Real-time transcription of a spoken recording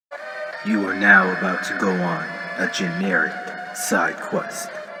You are now about to go on a generic side quest.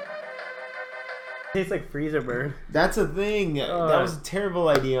 Tastes like freezer burn. That's a thing. That was a terrible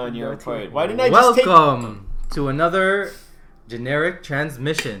idea on your part. Why didn't I Welcome to another generic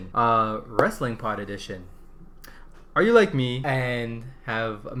transmission, Wrestling Pod edition. Are you like me and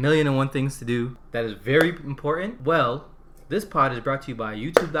have a million and one things to do that is very important? Well, this pod is brought to you by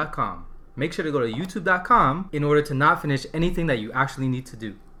YouTube.com. Make sure to go to YouTube.com in order to not finish anything that you actually need to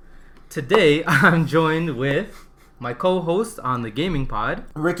do. Today, I'm joined with my co-host on the Gaming Pod,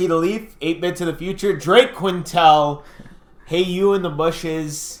 Ricky the Leaf, 8-Bit to the Future, Drake Quintel, Hey You in the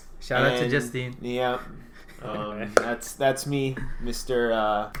Bushes. Shout out to Justine. Yeah, that's me,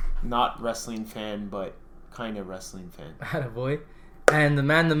 Mr. Not wrestling fan, but kind of wrestling fan. Attaboy. And the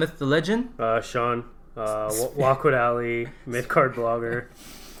man, the myth, the legend, Sean, Walkwood Alley, mid-card blogger.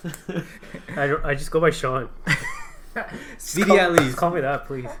 I just go by Sean. Speedy at least. Call me that,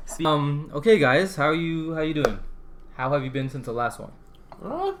 please. Okay, guys, how you doing? How have you been since the last one?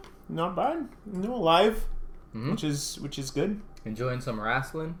 Not bad. Alive, which is good. Enjoying some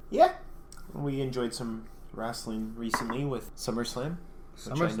wrestling? Yeah, we enjoyed some wrestling recently with SummerSlam,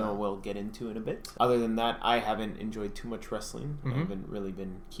 which I know we'll get into in a bit. Other than that, I haven't enjoyed too much wrestling. I haven't really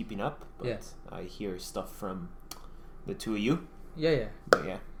been keeping up, but I hear stuff from the two of you. Yeah. But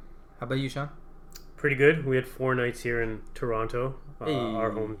yeah. How about you, Sean? Pretty good. We had 4 nights here in Toronto,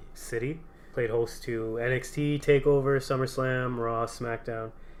 our home city. Played host to NXT, TakeOver, SummerSlam, Raw,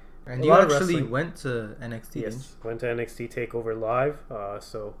 SmackDown. And you actually went to NXT, didn't you? Yes, went to NXT TakeOver live.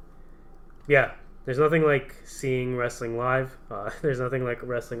 So, yeah, there's nothing like seeing wrestling live. There's nothing like a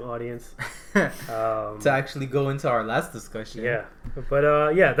wrestling audience. To actually go into our last discussion. Yeah,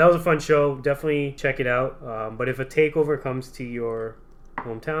 but yeah, that was a fun show. Definitely check it out. But if a TakeOver comes to your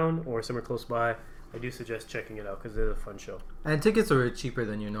hometown or somewhere close by, I do suggest checking it out because it's a fun show. And tickets were cheaper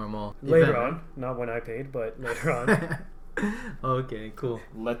than your normal later event. on, not when I paid, but later on. Okay, cool.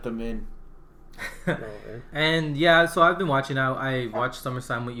 Let them in. And yeah, so I've been watching out. I watched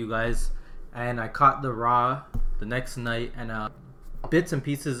SummerSlam with you guys, and I caught the Raw the next night and bits and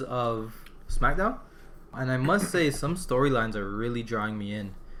pieces of SmackDown. And I must say, some storylines are really drawing me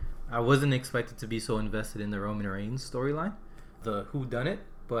in. I wasn't expected to be so invested in the Roman Reigns storyline, the whodunit,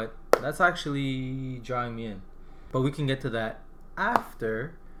 but that's actually drawing me in. But we can get to that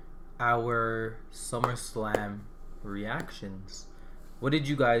after our SummerSlam reactions. What did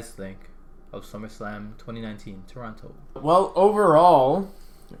you guys think of SummerSlam 2019 Toronto? Well, overall,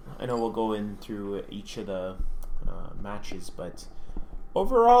 I know we'll go in through each of the matches, but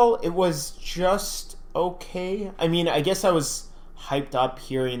overall, it was just okay. I mean, I guess I was hyped up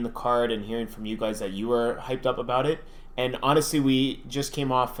hearing the card and hearing from you guys that you were hyped up about it. And honestly, we just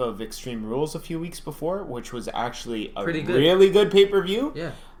came off of Extreme Rules a few weeks before, which was actually a really good pay-per-view.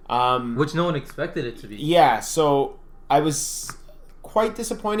 Yeah. Which no one expected it to be. Yeah, so I was quite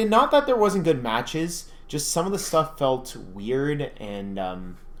disappointed. Not that there wasn't good matches, just some of the stuff felt weird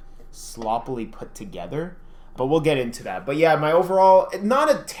and sloppily put together. But we'll get into that. But yeah, my overall,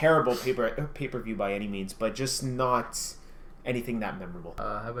 not a terrible pay-per-view by any means, but just not anything that memorable.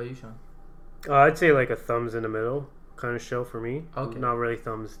 How about you, Sean? I'd say like a thumbs in the middle kind of show for me. Okay. Not really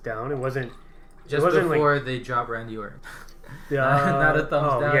thumbs down. It wasn't before they drop Randy Orton. Not a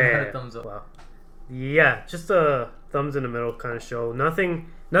thumbs down, not a thumbs up. Wow. Yeah, just a thumbs in the middle kind of show. Nothing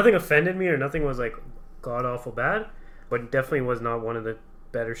offended me or nothing was like god awful bad, but definitely was not one of the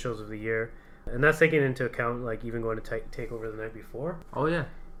better shows of the year. And that's taking into account like even going to TakeOver the night before. Oh yeah.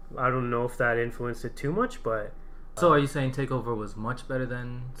 I don't know if that influenced it too much, but so are you saying TakeOver was much better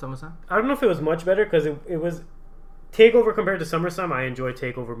than SummerSlam? I don't know if it was much better because it was TakeOver compared to SummerSlam. I enjoyed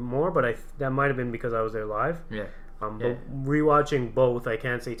TakeOver more, but that might have been because I was there live. Yeah. But rewatching both, I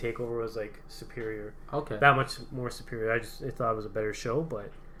can't say TakeOver was like superior. Okay. That much more superior. I thought it was a better show,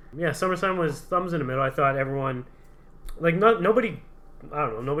 but yeah, SummerSlam was thumbs in the middle. I thought everyone, like nobody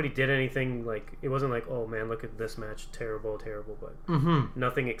did anything like it wasn't like, oh man, look at this match, terrible, but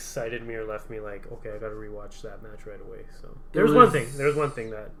nothing excited me or left me like, okay, I got to rewatch that match right away. So there was one thing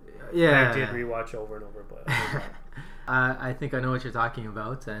that I did rewatch over and over, but I think I know what you're talking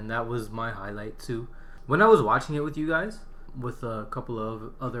about, and that was my highlight too. When I was watching it with you guys, with a couple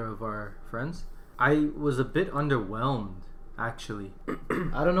of other of our friends, I was a bit underwhelmed, actually.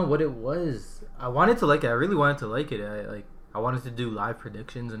 I don't know what it was. I wanted to like it. I really wanted to like it. I wanted to do live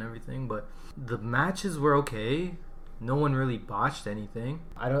predictions and everything, but the matches were okay. No one really botched anything.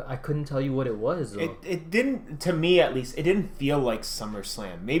 I couldn't tell you what it was, though. It didn't, to me at least, it didn't feel like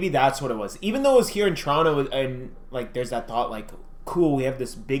SummerSlam. Maybe that's what it was. Even though it was here in Toronto, and like there's that thought like, cool, we have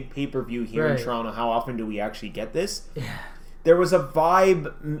this big pay-per-view here in Toronto. How often do we actually get this? Yeah. there was a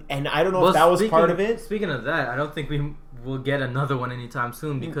vibe, and I don't know if that was part of it. Speaking of that, I don't think we will get another one anytime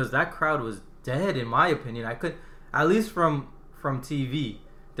soon because that crowd was dead, in my opinion. I could, at least from TV,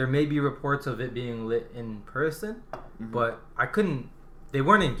 there may be reports of it being lit in person, but I couldn't. They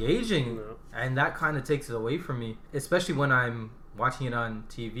weren't engaging, and that kind of takes it away from me, especially when I'm watching it on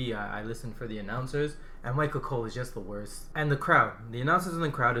TV. I listen for the announcers, and Michael Cole is just the worst. And the crowd, the announcers and the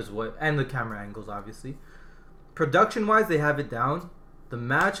crowd is what, and the camera angles, obviously. Production-wise, they have it down. The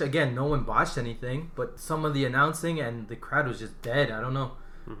match, again, no one botched anything, but some of the announcing and the crowd was just dead. I don't know.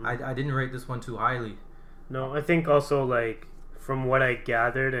 I didn't rate this one too highly. No, I think also, like, from what I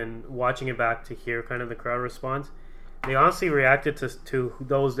gathered and watching it back to hear kind of the crowd response, they honestly reacted to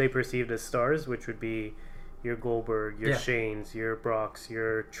those they perceived as stars, which would be your Goldberg, your Shanes, your Brocks,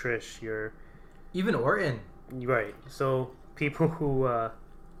 your Trish, your... Even Orton. Right. So people who are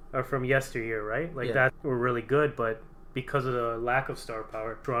from yesteryear, right? Like that were really good, but because of the lack of star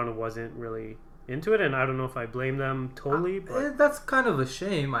power, Toronto wasn't really into it, and I don't know if I blame them totally. But that's kind of a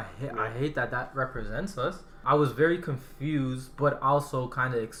shame. I hate that represents us. I was very confused, but also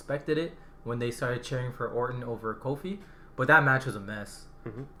kind of expected it when they started cheering for Orton over Kofi. But that match was a mess.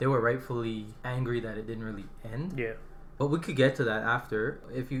 They were rightfully angry that it didn't really end. Yeah. But we could get to that after.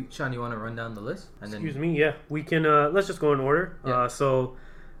 If you, Sean, you want to run down the list? And Excuse me, yeah. We can, let's just go in order. Yeah. So...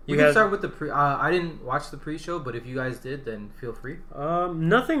 You can start with the pre... I didn't watch the pre-show, but if you guys did, then feel free.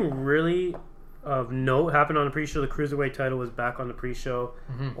 Nothing really of note happened on the pre-show. The Cruiserweight title was back on the pre-show.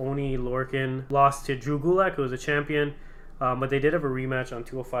 Oney Lorcan lost to Drew Gulak, who was a champion. But they did have a rematch on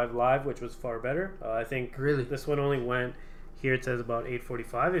 205 Live, which was far better. I think this one only went... Here it says about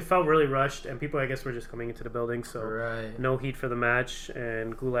 8:45. It felt really rushed, and people, I guess, were just coming into the building, so no heat for the match,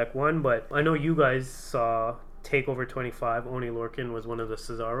 and Gulak won. But I know you guys saw TakeOver 25. Oney Lorcan was one of the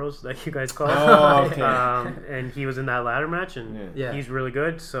Cesaros that you guys call it. Oh, okay. And he was in that ladder match, and he's really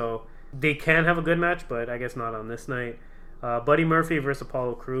good. So they can have a good match, but I guess not on this night. Buddy Murphy versus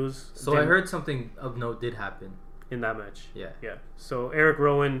Apollo Crews. So I heard something of note did happen in that match. Yeah. So Eric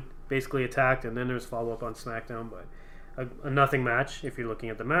Rowan basically attacked, and then there was follow-up on SmackDown, but... A nothing match if you're looking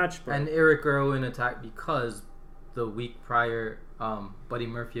at the match. But... And Eric Rowan attacked because the week prior, Buddy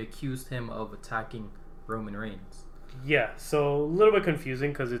Murphy accused him of attacking Roman Reigns. Yeah, so a little bit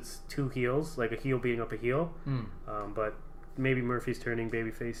confusing because it's two heels, like a heel beating up a heel. But maybe Murphy's turning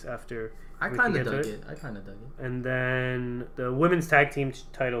babyface after. I kind of dug it. And then the women's tag team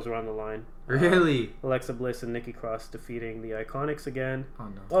titles were on the line. Really? Alexa Bliss and Nikki Cross defeating the Iconics again. Oh,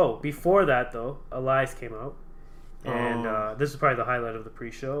 no. Oh, before that, though, Elias came out. And this is probably the highlight of the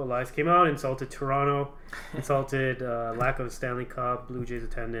pre-show. Elias came out, insulted Toronto, insulted lack of Stanley Cup, Blue Jays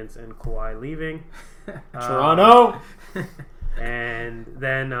attendance, and Kawhi leaving. Toronto! And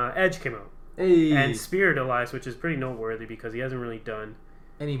then Edge came out. Hey. And speared Elias, which is pretty noteworthy because he hasn't really done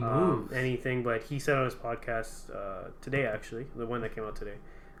anything. But he said on his podcast today, actually, the one that came out today,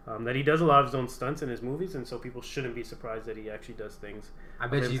 that he does a lot of his own stunts in his movies, and so people shouldn't be surprised that he actually does things. I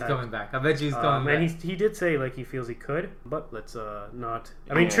bet he's coming back. And he did say like he feels he could, but let's not.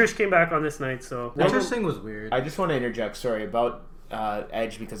 I mean, Trish came back on this night, so the Trish thing was weird. I just want to interject, sorry, about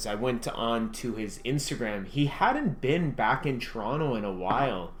Edge, because I went on to his Instagram. He hadn't been back in Toronto in a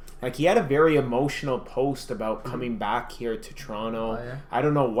while. Like, he had a very emotional post about coming back here to Toronto. Oh, yeah? I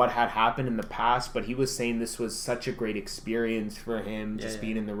don't know what had happened in the past, but he was saying this was such a great experience for him,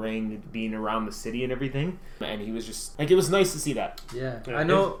 being in the ring, being around the city and everything. And he was just, like, it was nice to see that. Yeah. I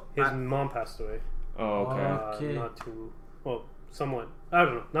know. His mom passed away. Oh, okay. Somewhat. I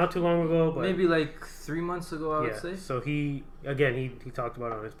don't know. Not too long ago, but... Maybe like 3 months ago, I would say. So he talked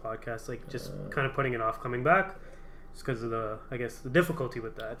about it on his podcast, like, just kind of putting it off coming back. Just because of the difficulty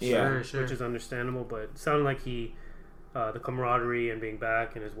with that. Sure. Which is understandable, but it sounded like the camaraderie and being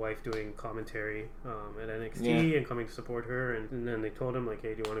back and his wife doing commentary at NXT and coming to support her, and then they told him, like,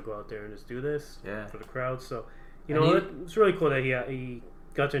 hey, do you want to go out there and just do this for the crowd? So, it's really cool that he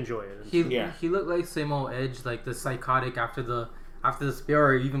got to enjoy it. He looked like same old Edge, like the psychotic after the spear,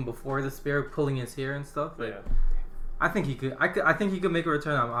 or even before the spear, pulling his hair and stuff. I think he could. I think he could make a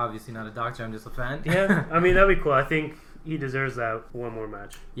return. I'm obviously not a doctor. I'm just a fan. Yeah, I mean, that'd be cool. I think he deserves that one more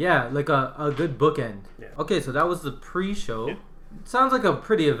match. Yeah, like a good bookend. Yeah. Okay, so that was the pre-show. Yeah. Sounds like a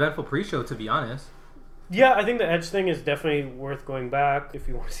pretty eventful pre-show, to be honest. Yeah, I think the Edge thing is definitely worth going back if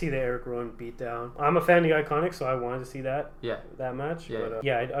you want to see the Eric Rowan beatdown. I'm a fan of the Iconics, so I wanted to see that match. Yeah. But,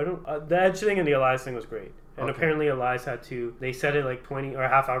 I don't. The Edge thing and the Elias thing was great. And apparently Elias had to. They said it like 20 or a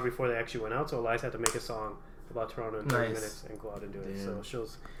half hour before they actually went out, so Elias had to make a song about Toronto in 30 minutes and go out and do it. So it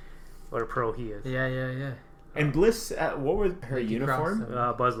shows what a pro he is. Yeah. And Bliss, what was her uniform?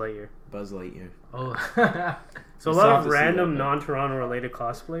 Buzz Lightyear. Buzz Lightyear. Oh. So a You lot still of have to see random that, man. non-Toronto related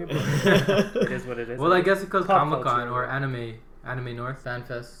cosplay, but it is what it is. Well, I guess because Pop Comic Con culture. or Anime North Fan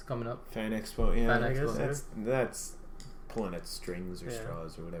Fest is coming up. Fan Expo, yeah. Fan I guess, Expo. That's pulling at strings or Yeah.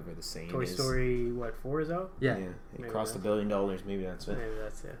 straws or whatever the saying Toy is. Story, 4 is out? Yeah. It Maybe crossed $1 that's- billion. Maybe that's it. Maybe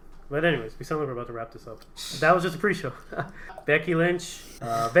that's it. But anyways, we sound like we're about to wrap this up. That was just a pre-show. Becky Lynch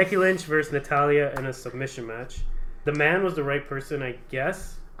versus Natalia in a submission match. The man was the right person, I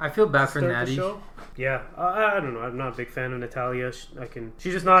guess. I feel bad to for start the Natty. show. Yeah, I don't know. I'm not a big fan of Natalia.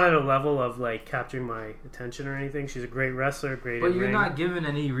 She's just not at a level of like capturing my attention or anything. She's a great wrestler, great. But in you're ring. not given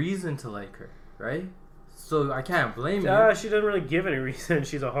any reason to like her, right? So I can't blame you. She doesn't really give any reason.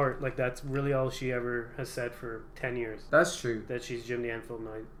 She's a heart. Like that's really all she ever has said for 10 years. That's true. That she's Jim the Anfield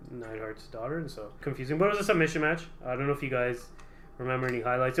Neidhart's daughter, and so confusing. But it was a submission match. I don't know if you guys remember any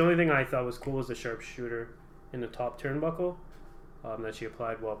highlights. The only thing I thought was cool was the sharpshooter in the top turnbuckle that she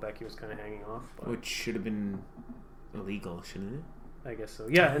applied while Becky was kind of hanging off. But Which should have been illegal, shouldn't it? I guess so.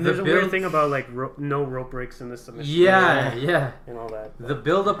 Yeah, and The there's a weird build- thing about like no rope breaks in this submission. Yeah. and all that. The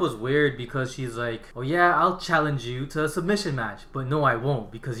build-up was weird because she's like, "Oh yeah, I'll challenge you to a submission match, but no, I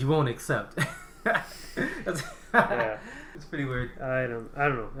won't because you won't accept." That's, Yeah. It's pretty weird. I don't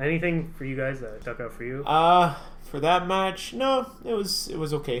know. Anything for you guys that stuck out for you? For that match, no, it was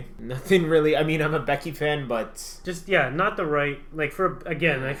okay. Nothing really. I mean, I'm a Becky fan, but Just not the right like for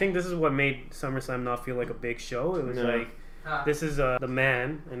again. I think this is what made SummerSlam not feel like a big show. It was No. like this is the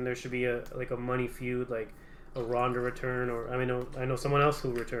man, and there should be a money feud, like a Ronda return, or I know someone else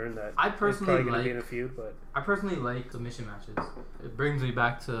who returned that. I is personally probably going to like. be in a feud, but I personally like submission matches. It brings me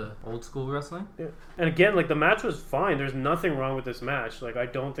back to old school wrestling. and again, like the match was fine. There's nothing wrong with this match. Like I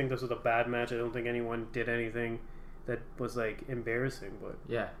don't think this was a bad match. I don't think anyone did anything that was like embarrassing, but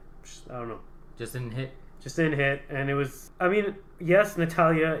Yeah, I don't know. just didn't hit. Just didn't hit, and it was. I mean, yes,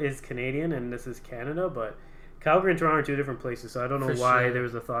 Natalia is Canadian, and this is Canada, but Calgary and Toronto are two different places, so I don't know For why sure. there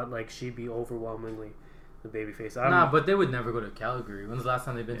was a thought like she'd be overwhelmingly the babyface. Nah, but they would never go to Calgary. When's the last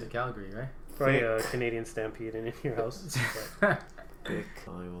time they've been to Calgary, right? probably a Canadian stampede in your house. But, thick,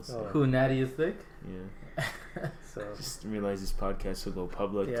 I will say. Oh. Who, Natty is thick? Yeah. so Just realized this podcast will go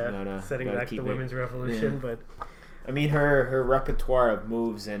public. yeah, setting gotta back the keep it. women's revolution, Yeah. but I mean, her repertoire of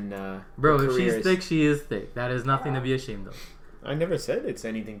moves and Bro, her if she's careers- thick, she is thick. That is nothing to be ashamed of. I never said it's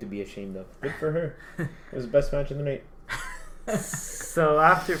anything to be ashamed of. Good for her. It was the best match of the night. so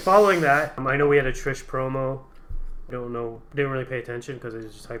following that, I know we had a Trish promo. I don't know, didn't really pay attention because it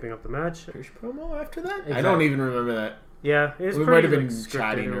was just hyping up the match. Trish promo after that? I Exactly. don't even remember that. Yeah, it was We pretty might have been scripted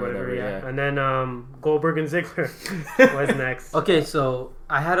chatting or whatever, yeah. And then Goldberg and Ziggler was next. Okay, so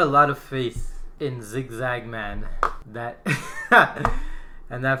I had a lot of faith in Zigzag Man. That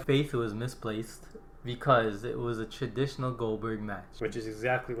and that faith was misplaced because it was a traditional Goldberg match. Which is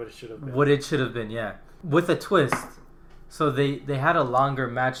exactly what it should have been. What it should have been, yeah. With a twist. So they had a longer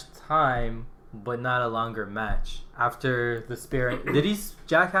match time, but not a longer match. After the spear... Did he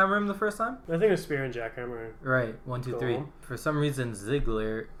jackhammer him the first time? I think it was Spear and Jackhammer. Right, 1, 2, Go 3. on. For some reason,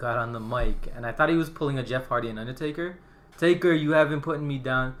 Ziggler got on the mic, and I thought he was pulling a Jeff Hardy and Undertaker. Taker, you haven't put me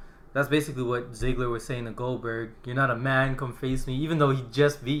down. That's basically what Ziggler was saying to Goldberg. You're not a man, come face me, even though he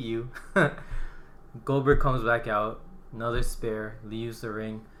just beat you. Goldberg comes back out, another spear, leaves the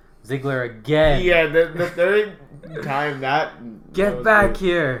ring. Ziggler again. Yeah, the third time that Get was back good.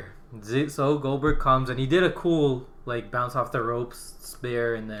 here. So Goldberg comes, and he did a cool, like, bounce off the ropes,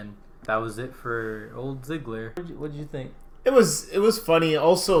 spear, and then that was it for old Ziggler. What'd you think? It was funny.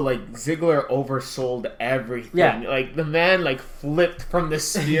 Also, like Ziggler oversold everything. Yeah. Like the man like flipped from the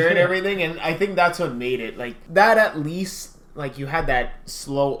spear and everything, and I think that's what made it. Like that at least like you had that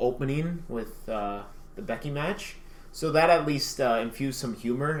slow opening with the Becky match. So that at least infused some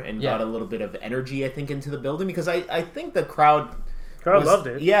humor and Yeah. got a little bit of energy, I think, into the building because I think the crowd Loved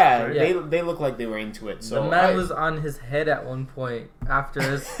it. Yeah, Right? Yeah. they looked like they were into it. So The man I- was on his head at one point after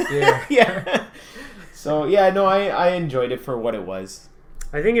a spear. yeah. So yeah, no, I enjoyed it for what it was.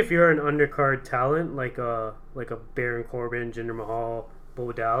 I think if you're an undercard talent like a Baron Corbin, Jinder Mahal,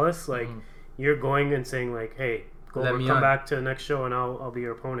 Bo Dallas, like you're going and saying like, hey, Goldberg, me come on. back to the next show and I'll be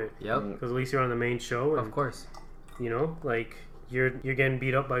your opponent. Yep, Because at least you're on the main show, and of course. you know, like you're getting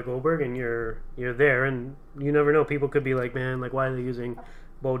beat up by Goldberg, and you're there, and you never know. People could be like, man, like why are they using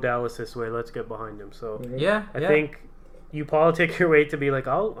Bo Dallas this way? Let's get behind him. So Yeah, I yeah. think you politic your way to be like,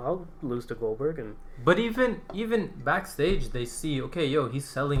 I'll lose to Goldberg, and But even backstage, they see, okay, yo, he's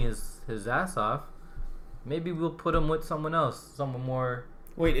selling his ass off. Maybe we'll put him with someone else, someone more.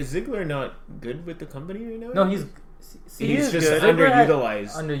 Wait, is Ziggler not good with the company right now? No, he's He he's is just good.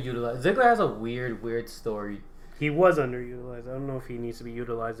 underutilized. underutilized. Ziggler has a weird story. he was underutilized. I don't know if he needs to be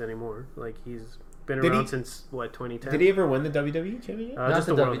utilized anymore. Like, he's been around since, 2010? Did he ever win the WWE championship? Not just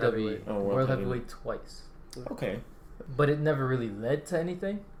the the World WWE. Heavyweight. Oh, World Heavyweight twice. Okay. But it never really led to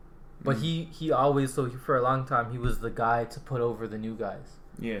anything. But he always, for a long time, he was the guy to put over the new guys.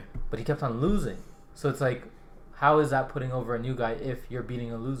 Yeah. But he kept on losing. So it's like, how is that putting over a new guy if you're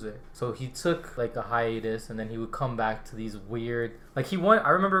beating a loser? So he took like a hiatus, and then he would come back to these weird... Like, he won...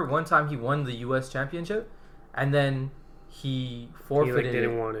 I remember one time he won the U.S. Championship, and then he forfeited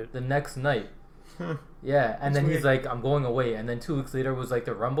didn't want it. the next night. Yeah, and then he's like, I'm going away. And then 2 weeks later was like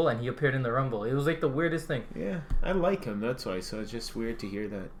the Rumble, and he appeared in the Rumble. It was like the weirdest thing. Yeah, I like him, that's why. So it's just weird to hear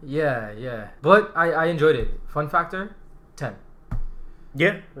that. Yeah. But I enjoyed it. Fun factor, 10.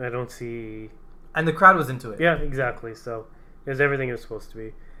 Yeah, I don't see... And the crowd was into it. Yeah, exactly. So it was everything it was supposed to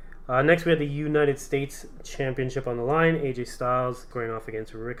be. Next, we had the United States Championship on the line. AJ Styles squaring off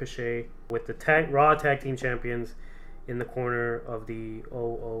against Ricochet with the Raw Tag Team Champions in the corner of the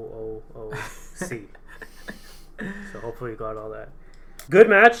OOOOC. So hopefully you got all that. Good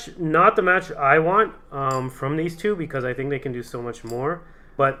match. Not the match I want from these two, because I think they can do so much more.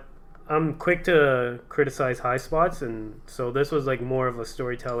 But I'm quick to criticize high spots, and so this was like more of a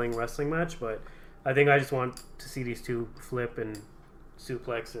storytelling wrestling match. But I think I just want to see these two flip and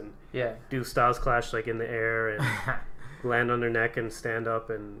suplex and do Styles Clash like in the air and land on their neck and stand up.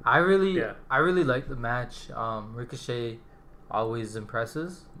 And I really like the match. Ricochet always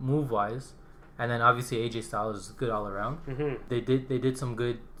impresses move wise, and then obviously AJ Styles is good all around. Mm-hmm. They did some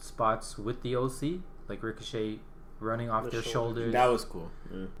good spots with the OC, like Ricochet running off their shoulders. That was cool.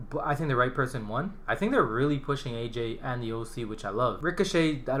 Yeah. But I think the right person won. I think they're really pushing AJ and the OC, which I love.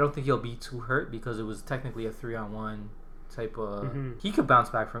 Ricochet, I don't think he'll be too hurt because it was technically a 3-on-1 type of... Mm-hmm. He could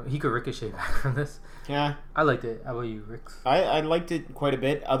bounce back from... He could ricochet back from this. Yeah. I liked it. How about you, Ricks? I liked it quite a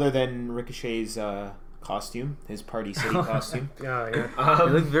bit, other than Ricochet's costume, his Party City costume. Yeah.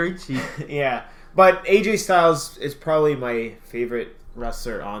 It looked very cheap. Yeah. But AJ Styles is probably my favorite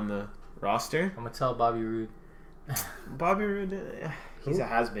wrestler on the roster. I'm going to tell Bobby Roode. Bobby Roode, he's a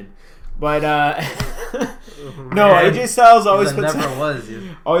has-been. But, no, AJ Styles always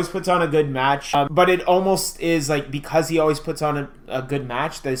puts on a good match. But it almost is, like, because he always puts on a good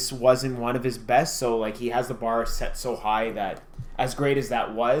match, this wasn't one of his best. So, like, he has the bar set so high that, as great as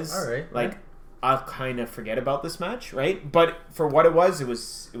that was, I'll kind of forget about this match, right? But for what it was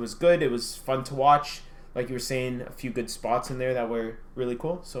good. It was fun to watch. Like you were saying, a few good spots in there that were really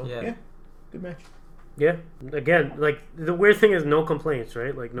cool. So, yeah good match. Yeah. Again, like, the weird thing is no complaints,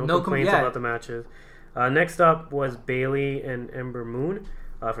 right? Like, no complaints about the matches. Next up was Bayley and Ember Moon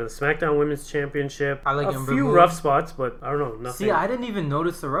for the SmackDown Women's Championship. I like a Ember few Moon. rough spots, but I don't know. Nothing. See, I didn't even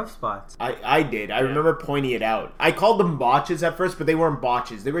notice the rough spots. I did. I remember pointing it out. I called them botches at first, but they weren't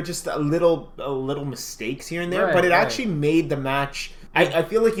botches. They were just a little mistakes here and there. Right, but it actually made the match... I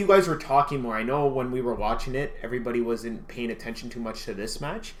feel like you guys were talking more. I know when we were watching it, everybody wasn't paying attention too much to this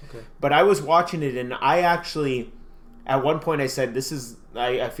match. Okay. But I was watching it, and I actually... At one point, I said,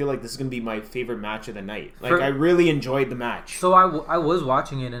 I feel like this is going to be my favorite match of the night. Like, I really enjoyed the match. So I was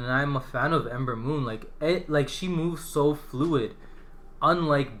watching it, and I'm a fan of Ember Moon. Like she moves so fluid,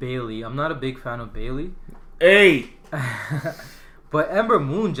 unlike Bayley. I'm not a big fan of Bayley. Hey! But Ember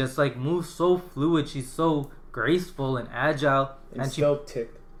Moon just, like, moves so fluid. She's so graceful and agile. And still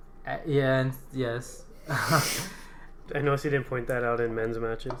ticked. Yes. I noticed you didn't point that out in men's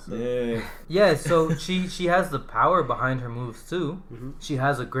matches. So. Yeah, so she has the power behind her moves too. Mm-hmm. She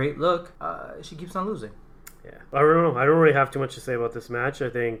has a great look. She keeps on losing. Yeah, I don't know. I don't really have too much to say about this match. I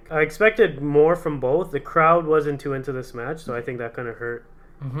think I expected more from both. The crowd wasn't too into this match, so I think that kind of hurt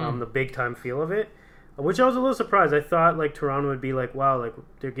the big time feel of it, which I was a little surprised. I thought like Toronto would be like, wow, like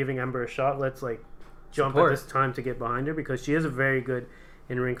they're giving Ember a shot. Let's like jump at this time to get behind her, because she is a very good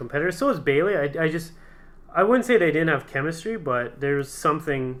in-ring competitor. So is Bayley. I wouldn't say they didn't have chemistry, but there's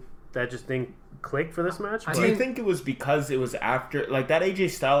something that just didn't click for this match. Do you think it was because it was after, like, that AJ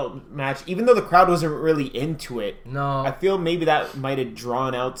Styles match, even though the crowd wasn't really into it? No. I feel maybe that might have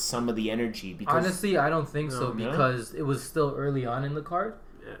drawn out some of the energy. Because honestly, I don't think so, because it was still early on in the card.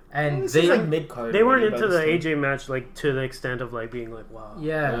 Yeah. And this is like mid-card. They weren't into the AJ match, like, to the extent of, like, being like, wow.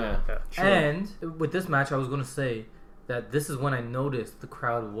 Yeah. True. And with this match, I was going to say that this is when I noticed the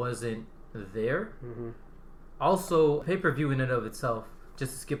crowd wasn't there. Mm-hmm. Also, pay-per-view in and of itself,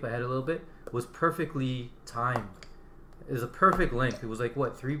 just to skip ahead a little bit, was perfectly timed. It was a perfect length. It was like,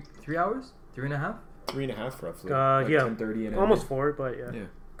 what, 3 hours? 3.5? 3.5 roughly. Like yeah. 10:30 and almost 4, but yeah.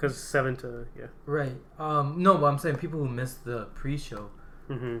 Because 7 to, Right. No, but I'm saying people who missed the pre-show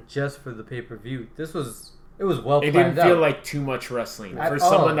mm-hmm. just for the pay-per-view. This was It was well It planned didn't feel out. like too much wrestling. At For all.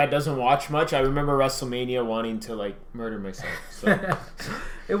 someone that doesn't watch much, I remember WrestleMania wanting to like murder myself. So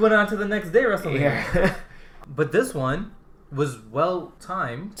It went on to the next day WrestleMania. yeah. But this one was well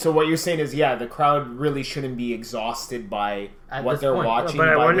timed. So what you're saying is, yeah, the crowd really shouldn't be exhausted by At what this they're point. watching. But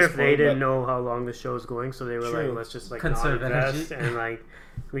I by wonder this if they point, didn't but- know how long the show's going, so they were True. like, let's just like Conserve not invest energy. and like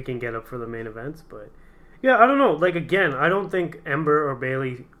we can get up for the main events. But yeah, I don't know. Like again, I don't think Ember or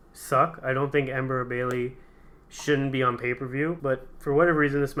Bailey suck. I don't think Ember or Bailey shouldn't be on pay per view. But for whatever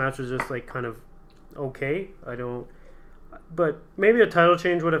reason, this match was just like kind of okay. I don't. But maybe a title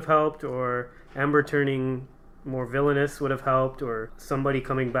change would have helped, or Ember turning more villainous would have helped, or somebody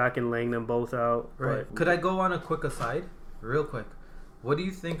coming back and laying them both out. Right. Could I go on a quick aside? Real quick. What do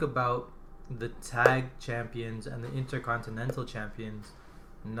you think about the tag champions and the intercontinental champions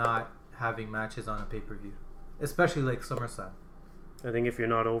not having matches on a pay-per-view? Especially like SummerSlam. I think if you're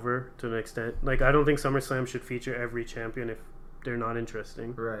not over to an extent, like I don't think SummerSlam should feature every champion if they're not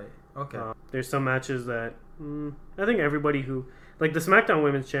interesting. Right. Okay. There's some matches that I think everybody who like the SmackDown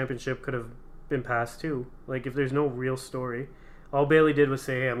Women's Championship could have been passed too. Like if there's no real story, all Bailey did was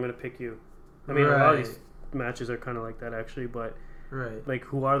say, "Hey, I'm gonna pick you." I mean, a lot of Right. these matches are kind of like that actually, but Right. like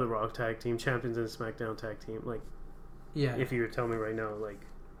who are the Raw tag team champions and the SmackDown tag team? Like Yeah. if you were to tell me right now, like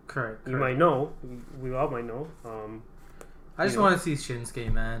Correct. you might know, we all might know. I just you know. want to see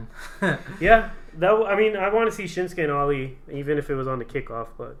Shinsuke, man. Yeah, I mean, I want to see Shinsuke and Ali, even if it was on the kickoff.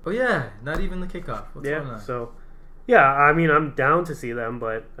 But Oh yeah, not even the kickoff. What's going yeah, on? so yeah, I mean, I'm down to see them,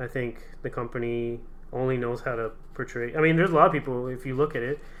 but I think the company only knows how to portray. I mean, there's a lot of people. If you look at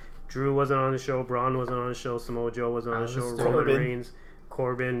it, Drew wasn't on the show, Braun wasn't on the show, Samoa Joe wasn't on the show, Alistair. Roman Corbin. Reigns,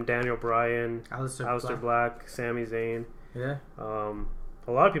 Corbin, Daniel Bryan, Aleister Aleister Black, Sami Zayn. Yeah.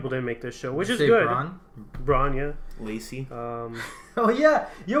 A lot of people didn't make this show, which Did is you say good. Braun? Braun, yeah. Lacey. Oh yeah.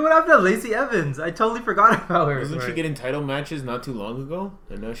 Yo, what happened to Lacey Evans? I totally forgot about her. Wasn't she Right. getting title matches not too long ago?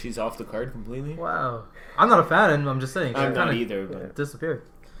 And now she's off the card completely. Wow. I'm not a fan. I'm just saying. She I'm not kinda either, but disappeared.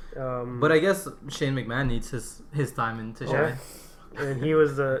 But But I guess Shane McMahon needs his time in to shine. and he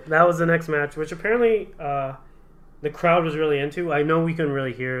was that was the next match, which apparently the crowd was really into. I know we couldn't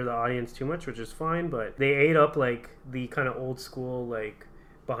really hear the audience too much, which is fine, but they ate up like the kind of old school like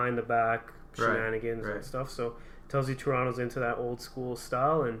behind the back Right, shenanigans right. and stuff. So it tells you Toronto's into that old school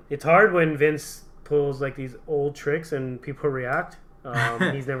style, and it's hard when Vince pulls like these old tricks and people react.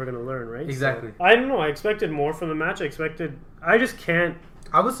 He's never gonna learn, right? Exactly. So, I don't know. I expected more from the match. I just can't.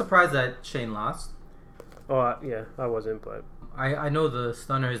 I was surprised that Shane lost. Oh yeah, I wasn't, but I know the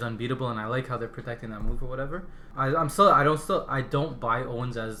stunner is unbeatable, and I like how they're protecting that move or whatever. I don't buy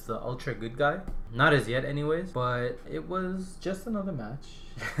Owens as the ultra good guy, not as yet, anyways. But it was just another match,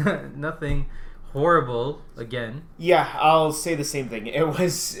 nothing horrible. Again, yeah, I'll say the same thing. It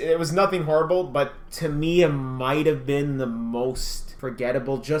was nothing horrible, but to me, it might have been the most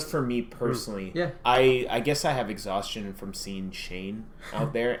forgettable, just for me personally. Yeah. I guess I have exhaustion from seeing Shane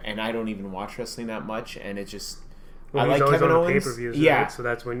out there, and I don't even watch wrestling that much, and it just. well, I he's like always Kevin on the Owens. pay-per-views, Yeah, right? So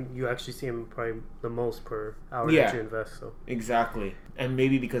that's when you actually see him probably the most per hour Yeah. that you invest. So exactly, and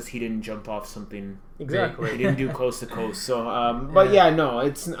maybe because he didn't jump off something. exactly. He didn't do coast to coast. So, but yeah, no,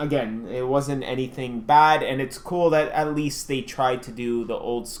 it wasn't anything bad, and it's cool that at least they tried to do the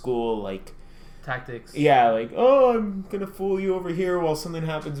old school, like, tactics. yeah, like, oh, I'm gonna fool you over here while something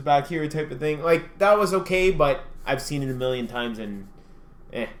happens back here, type of thing. Like, that was okay, but I've seen it a million times, and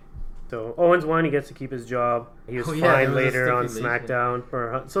So Owens won. He gets to keep his job. He was Oh, yeah, there fine was a later on stipulation.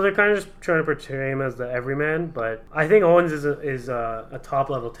 SmackDown. So they're kind of just trying to portray him as the everyman. But I think Owens is a top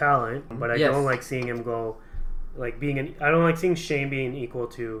level talent. But I Yes. don't like seeing him go like I don't like seeing Shane being equal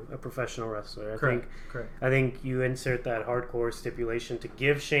to a professional wrestler. Correct. I think you insert that hardcore stipulation to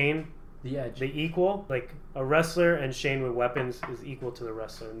give Shane The edge. the equal, like a wrestler and Shane with weapons is equal to the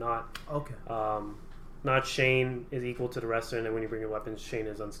wrestler, Okay. not Shane is equal to the wrestler, and then when you bring your weapons, Shane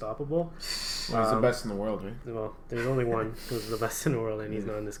is unstoppable. he's the best in the world, right? Well, there's only one who's the best in the world, and he's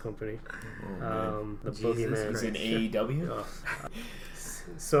not in this company. The Jesus Boogeyman. He's in AEW. Oh.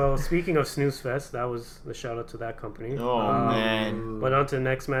 So speaking of Snooze Fest, that was the shout out to that company. Oh man, But on to the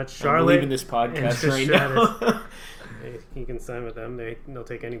next match, I'm leaving Charlotte. this and podcast Trish right now. He can sign with them. They'll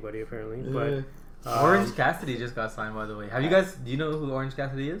take anybody apparently. But Orange Cassidy just got signed, by the way. Have you guys? Do you know who Orange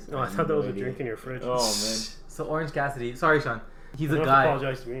Cassidy is? Oh, I thought that was a No idea. drink in your fridge. Oh man. So Orange Cassidy. Sorry, Sean. He's you a don't have to guy.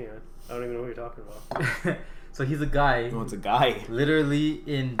 apologize to me. Man. I don't even know what you're talking about. So he's a guy. Oh, it's a guy. Literally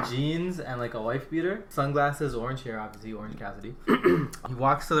in jeans and like a wife beater, sunglasses, orange hair, obviously Orange Cassidy. He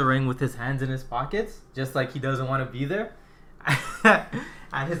walks to the ring with his hands in his pockets, just like he doesn't want to be there.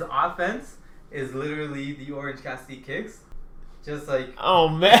 And his offense is literally the Orange Cassidy kicks, just like Oh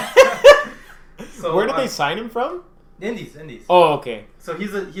man. So, Where did they sign him from? Indies. Oh, okay. So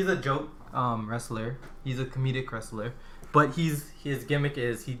he's a joke wrestler. He's a comedic wrestler, but his gimmick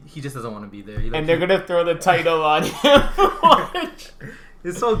is he just doesn't want to be there. And they're gonna throw the title on him. Watch.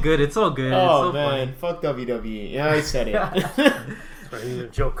 It's so good. It's so good. Oh it's so man, fuck WWE. Yeah, I said it. Right, a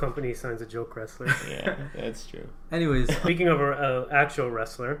joke company signs a joke wrestler. Yeah, that's true. Anyways, Speaking of an actual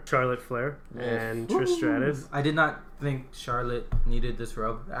wrestler, Charlotte Flair and Trish Stratus. I did not think Charlotte needed this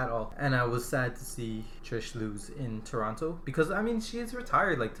rub at all, and I was sad to see Trish lose in Toronto because I mean she's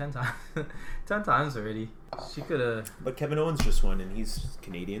retired like 10 times, 10 times already. She could have. But Kevin Owens just won, and he's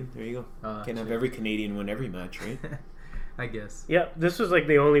Canadian. There you go. Can't have true. every Canadian win every match, right? I guess. Yeah, this was like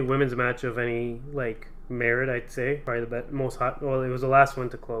the only women's match of any like merit, I'd say. Probably the most hot. Well, it was the last one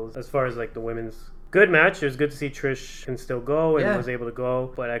to close as far as like the women's. Good match. It was good to see Trish can still go and was able to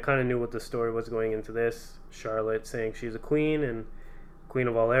go. But I kind of knew what the story was going into this. Charlotte saying she's a queen and queen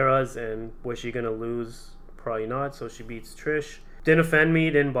of all eras, and was she gonna lose? Probably not. So she beats Trish. Didn't offend me,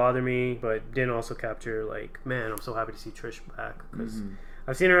 didn't bother me, but didn't also capture like, man, I'm so happy to see Trish back because.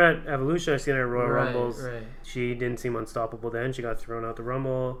 I've seen her at Evolution. I've seen her at Royal Rumbles. Right. She didn't seem unstoppable then. She got thrown out the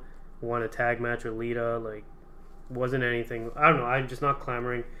Rumble, won a tag match with Lita. Like, wasn't anything. I don't know. I'm just not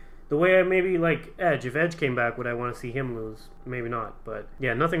clamoring. The way I maybe like Edge. If Edge came back, would I want to see him lose? Maybe not. But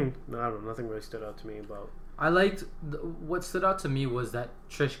yeah, nothing. I don't know. Nothing really stood out to me about. I liked what stood out to me was that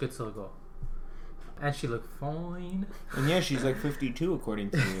Trish could still go, and she looked fine. And yeah, she's like 52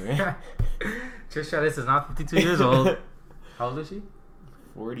 according to you, right? Trish Stratus is not 52 years old. How old is she?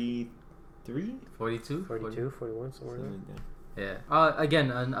 43? 42? 42, 41, somewhere there. Something like that. Yeah.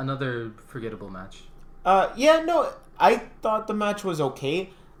 Again, another forgettable match. Yeah, no, I thought the match was okay.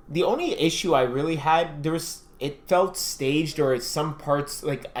 The only issue I really had, it felt staged, or some parts,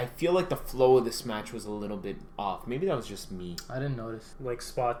 like, I feel like the flow of this match was a little bit off. Maybe that was just me. I didn't notice. Like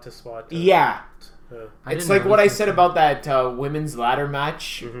spot to spot. Yeah. I It's didn't like what I notice said that. about that women's ladder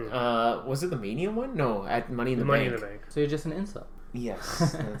match. Was it the Mania one? No, at Money in the Money Bank. in the Bank. So you're just an insult. Yes,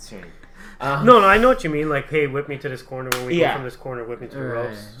 that's right. No, I know what you mean. Like, hey, whip me to this corner. When we Yeah. go from this corner, whip me to the Right,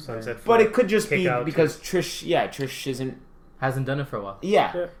 ropes. Sunset. But flip, it could just kick be out. because Trish isn't. Hasn't done it for a while.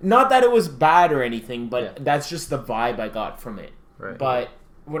 Yeah. Yeah. Not that it was bad or anything, but Yeah. that's just the vibe I got from it. Right. But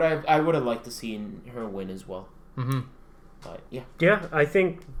what I would have liked to see her win as well. Mm-hmm. But yeah. Yeah, I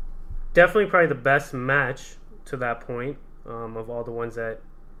think definitely probably the best match to that point of all the ones that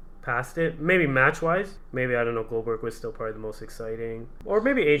passed it. Maybe match-wise. Maybe, I don't know, Goldberg was still probably the most exciting. Or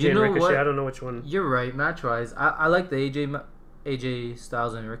maybe AJ You know and Ricochet. what? I don't know which one. You're right. Match-wise, I like the AJ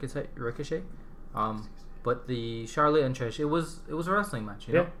Styles and Ricochet. But the Charlotte and Trish, it was a wrestling match.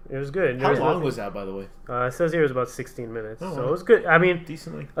 You know? Yeah, it was good. There How was long nothing- was that, by the way? It says here it was about 16 minutes. Oh, So wow. it was good. I mean,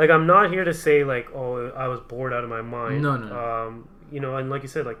 Decently. like, I'm not here to say, like, oh, I was bored out of my mind. No. You know, and like you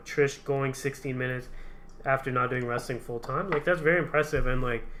said, like, Trish going 16 minutes after not doing wrestling full time, like, that's very impressive. And,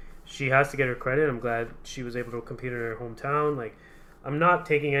 like, she has to get her credit. I'm glad she was able to compete in her hometown. Like, I'm not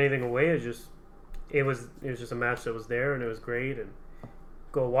taking anything away. It was just a match that was there, and it was great. And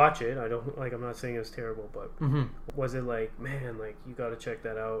go watch it. I'm not saying it was terrible, but was it like, man, like, you got to check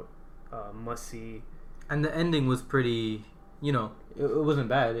that out. Must see. And the ending was pretty. You know, it wasn't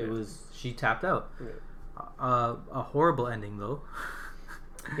bad. It was she tapped out. Yeah. A horrible ending though.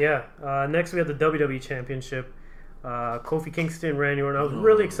 Yeah. Next we have the WWE Championship. Kofi Kingston, Randy Orton. I was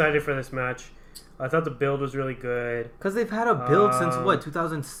really excited for this match. I thought the build was really good. Because they've had a build since what,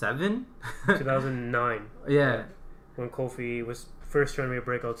 2007? 2009. Yeah. When Kofi was first trying to be a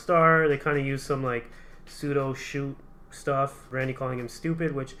breakout star. They kind of used some like pseudo shoot stuff. Randy calling him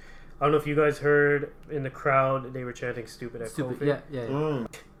stupid, which I don't know if you guys heard in the crowd. They were chanting stupid at Stupid. Kofi. Yeah.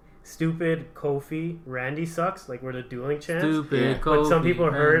 Stupid Kofi. Randy sucks. Like where the dueling chants. Stupid Yeah. Kofi. But some people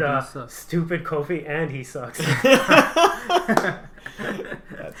heard Randy sucks. stupid Kofi and he sucks.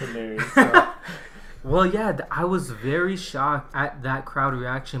 That's hilarious. Well, yeah, I was very shocked at that crowd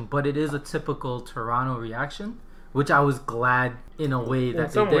reaction, but it is a typical Toronto reaction, which I was glad in a way that In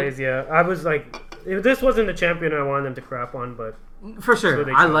some they did. ways, yeah. I was like, if this wasn't the champion I wanted them to crap on, but For So sure,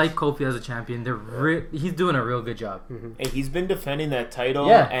 they I chose. like Kofi as a champion. He's doing a real good job. Hey, he's been defending that title,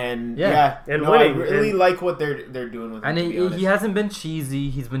 Yeah. and Yeah. And no, winning, I really and- like what they're doing with him. And to be honest. he hasn't been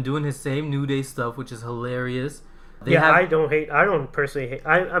cheesy. He's been doing his same New Day stuff, which is hilarious. They yeah, have, I don't personally hate.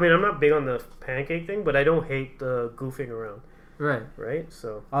 I mean, I'm not big on the pancake thing, but I don't hate the goofing around, right. right?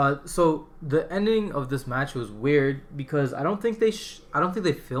 So So the ending of this match was weird because I don't think they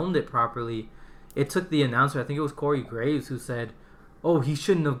filmed it properly. It took the announcer, I think it was Corey Graves, who said, "Oh, he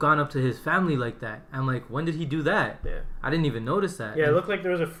shouldn't have gone up to his family like that." I'm like, when did he do that? yeah, I didn't even notice that. yeah. It looked like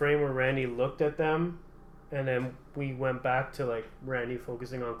there was a frame where Randy looked at them, and then we went back to like Randy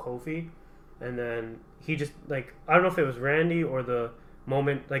focusing on Kofi, and then he just like I don't know if it was Randy or the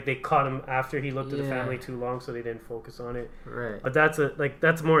moment like they caught him after he looked at the family too long, so they didn't focus on it. Right. But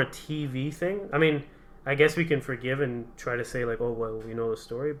that's more a TV thing. I mean, I guess we can forgive and try to say like, oh well, we know the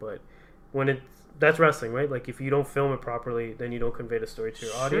story, but when that's wrestling, right? Like if you don't film it properly, then you don't convey the story to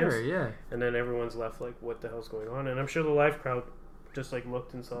your audience. Sure, yeah. And then everyone's left like, what the hell's going on? And I'm sure the live crowd just like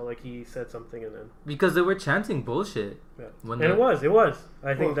looked and saw like he said something, and then Because they were chanting bullshit. yeah. When And the- it was.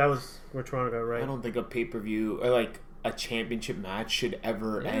 I think that was where Toronto got right. I don't think a pay-per-view or like a championship match should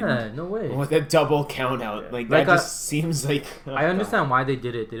ever Yeah, end no way. with a double count out. Yeah. Like Like that just seems like I understand why they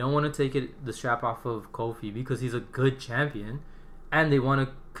did it. They don't want to take the strap off of Kofi because he's a good champion, and they want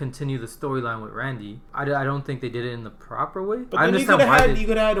to continue the storyline with Randy. I don't think they did it in the proper way. But I then understand why. you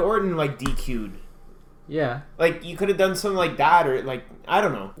could have had Orton like DQ'd. Yeah, Like you could have done something like that, or like I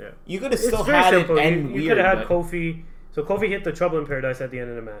don't know. Yeah. You could have It's still very had simple. it end You weird. could have had but- Kofi. So Kofi hit the Trouble in Paradise at the end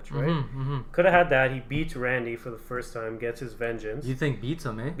of the match, right? Could have had that. He beats Randy for the first time, gets his vengeance. you think beats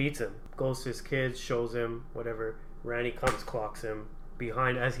him, eh? Beats him, goes to his kids, shows him whatever. Randy comes, clocks him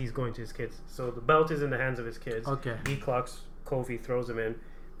behind as he's going to his kids. So the belt is in the hands of his kids. Okay. He clocks Kofi, throws him in,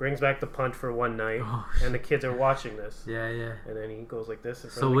 brings back the punch for one night, Oh, and the kids are watching this. Yeah, yeah. And then he goes like this in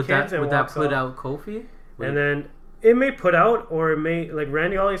front So of would the kids that and walks put off. out Kofi? And then it may put out, or it may like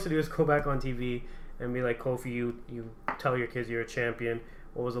Randy. All he has to do is go back on TV and be like, Kofi, you tell your kids you're a champion.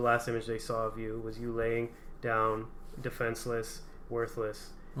 What was the last image they saw of you? Was you laying down, defenseless,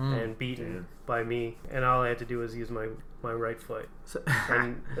 worthless, and beaten by me? And all I had to do was use my right foot. So,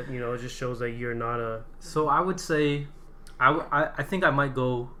 And it just shows that you're not a. so I would say, I think I might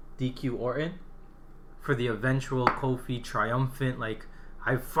go DQ Orton for the eventual Kofi triumphant, like,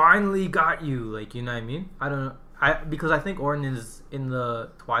 I finally got you, like, you know what I mean? I don't know. Because I think Orton is in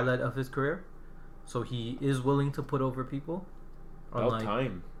the twilight of his career, so he is willing to put over people. About Unlike-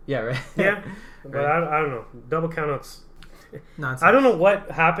 time. Yeah, right. Yeah, but Right. I don't know. Double countouts. Nonsense. I don't know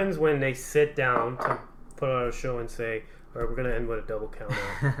what happens when they sit down to put on a show and say, all right, we're going to end with a double count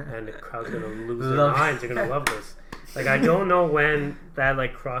out, and the crowd's going to lose their Love- minds. They're going to love this. Like, I don't know when that,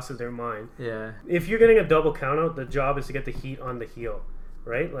 like, crosses their mind. Yeah. If you're getting a double count out, the job is to get the heat on the heel,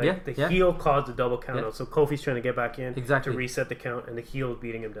 right? Like, Yeah, the yeah. heel caused the double count Yeah. out. So Kofi's trying to get back in Exactly. to reset the count, and the heel is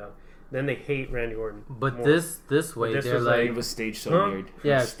beating him down. Then they hate Randy Orton. But more. this way, this they're was like, It was staged so Huh? weird. It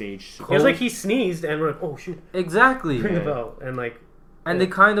Yeah. was staged. It was like he sneezed, and we're like, oh, shoot, exactly. ring the Yeah. bell. And, like, And they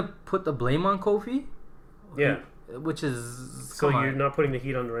kind of put the blame on Kofi, yeah. which is So come you're on. not putting the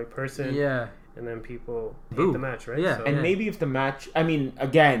heat on the right person. Yeah. And then people hate Boo. the match, right? Yeah. So, And maybe if the match, I mean,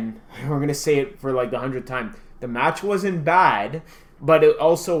 again, we're gonna say it for like the 100th time. The match wasn't bad, but it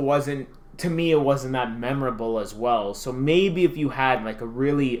also wasn't. To me, it wasn't that memorable as well. So maybe if you had like a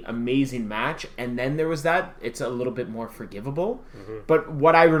really amazing match and then there was that, it's a little bit more forgivable. But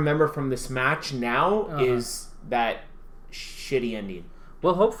what I remember from this match now is that shitty ending.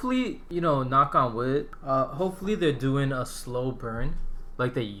 Well, hopefully, knock on wood. Hopefully, they're doing a slow burn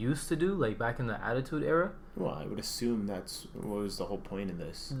like they used to do, like back in the Attitude Era. Well, I would assume that's what was the whole point of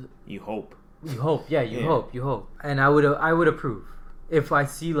this. You hope. You hope, yeah, you Yeah. hope, and I would approve if I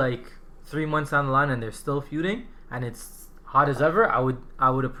see like 3 months down the line and they're still feuding and it's hot as ever. I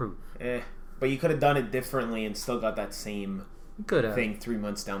would approve. But you could have done it differently and still got that same Good thing 3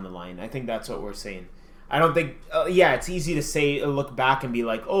 months down the line. I think that's what we're saying. I don't think. It's easy to say, look back and be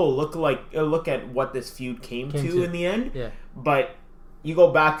like, oh, look at what this feud came to in the end. Yeah. But you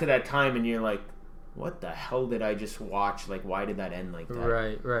go back to that time and you're like, what the hell did I just watch? Like, why did that end like that?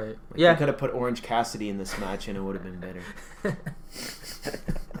 Right. Like, Yeah. They could have put Orange Cassidy in this match and it would have been better.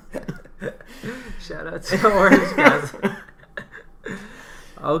 Shout out to Orange Cassidy.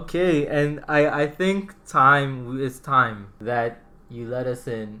 Okay, and I think it's time that you let us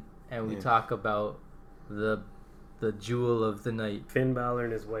in and we talk about the jewel of the night. Finn Balor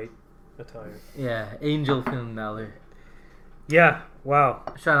in his white attire. Yeah, Angel Finn Balor. Yeah, wow.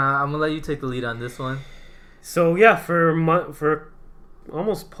 Shana, I'm gonna let you take the lead on this one. So yeah, for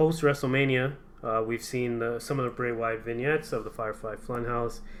almost post WrestleMania, we've seen some of the Bray Wyatt vignettes of the Firefly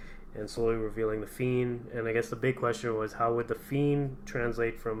Funhouse, and slowly revealing the Fiend. And I guess the big question was, how would the Fiend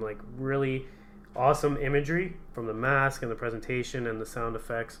translate from like really awesome imagery from the mask and the presentation and the sound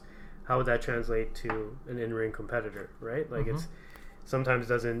effects? How would that translate to an in-ring competitor, right? Like it's sometimes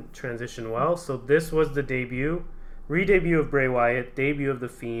doesn't transition well. So this was the re-debut of Bray Wyatt, debut of the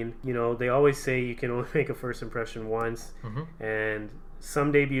Fiend. They always say you can only make a first impression once, and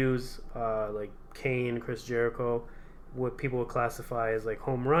some debuts, like Kane, Chris Jericho, what people would classify as like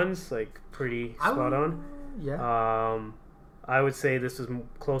home runs, like pretty spot on. Yeah. I would say this is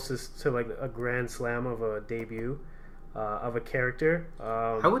closest to like a grand slam of a debut. of a character.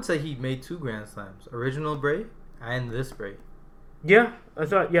 I would say he made 2 Grand Slams: original Bray and this Bray. Yeah, I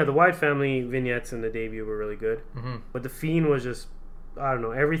thought the Wyatt family vignettes in the debut were really good, but the Fiend was just, I don't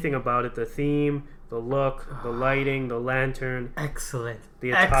know, everything about it, the theme, the look, the lighting, the lantern, Excellent.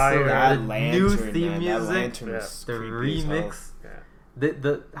 the attire. That The lantern, new man, theme that music, lantern was the creepy as hell. remix, Yeah.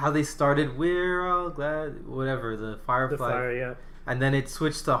 the how they started. We're all glad, whatever, the The Firefly, fire, yeah. and then it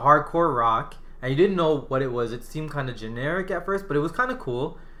switched to hardcore rock, and you didn't know what it was. It seemed kind of generic at first, but it was kind of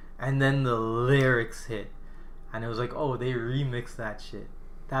cool. And then the lyrics hit, and it was like, oh, they remixed that shit.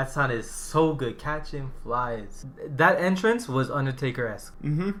 That sounded so good. Catching flies. That entrance was Undertaker-esque.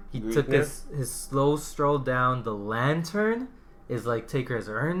 Mm-hmm. He took his slow stroll down. The lantern is like Taker's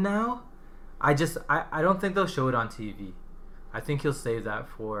urn now. I don't think they'll show it on TV. I think he'll save that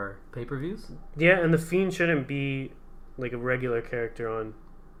for pay-per-views. Yeah, and the Fiend shouldn't be like a regular character on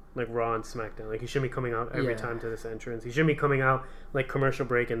like Raw and SmackDown. Like he shouldn't be coming out every Yeah. time to this entrance. He shouldn't be coming out like commercial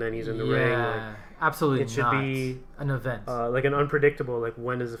break and then he's in the ring. Like, absolutely it should not. be, An event. like an unpredictable, like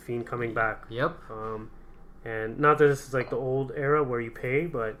when is the Fiend coming back? Yep. And not that this is like the old era where you pay,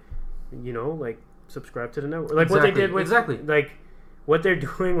 but you know, like subscribe to the network. Like what they did with like what they're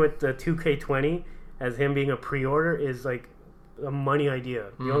doing with the 2K20 as him being a pre-order is like a money idea.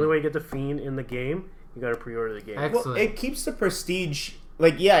 The only way you get the Fiend in the game, you got to pre-order the game. Excellent. Well, it keeps the prestige.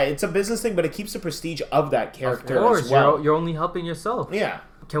 Like, yeah, it's a business thing, but it keeps the prestige of that character Of course, as well. you're only helping yourself. Yeah.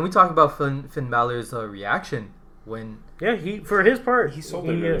 Can we talk about Finn Balor's reaction when? Yeah, he for his part, He sold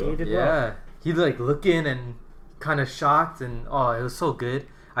it really well. he did well. Yeah, he like looking and kind of shocked, and oh, it was so good.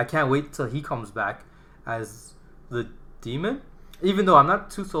 I can't wait till he comes back as the Demon. Even though I'm not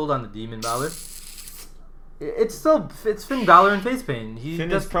too sold on the Demon Balor, it's Finn Balor and face paint.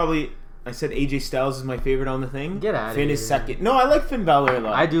 Finn is probably. I said AJ Styles is my favorite on the thing. Get outta Finn is here. second. No, I like Finn Balor a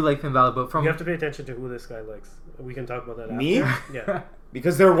lot. I do like Finn Balor, but from You have to pay attention to who this guy likes. We can talk about that Me? after. Yeah.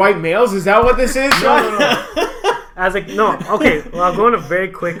 Because they're white males? Is that what this is? No. As like no, okay. Well, I'll go on a very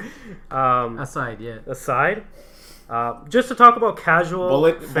quick aside, yeah. aside. Just to talk about casual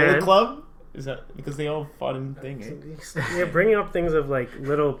Bullet fan. Club? Is that because they all fought in the thing, eh? Yeah, bringing up things of like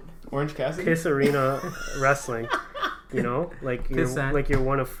little Orange Cassidy? piss arena wrestling. You know, like Pissant. you're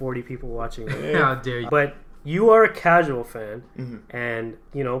one of 40 people watching it. How dare you? But you are a casual fan, Mm-hmm. and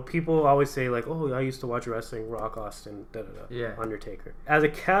you know people always say like, "Oh, I used to watch wrestling, Rock, Austin, Yeah. Undertaker." As a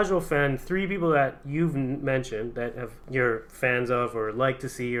casual fan, 3 people that you've mentioned that you're fans of or like to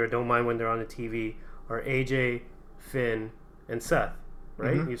see or don't mind when they're on the TV are AJ, Finn, and Seth.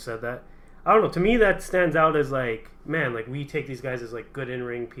 Right? Mm-hmm. You said that. I don't know. To me, that stands out as like, man, like we take these guys as like good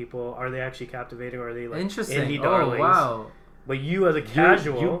in-ring people. Are they actually captivating? Or are they like Interesting. indie Oh darlings? wow. But you as a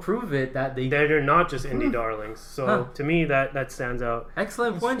casual, You prove it that they're not just indie darlings. So Huh. to me, that stands out.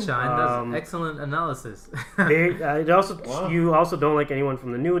 Excellent point, Sean. That's excellent analysis. It also Wow. you also don't like anyone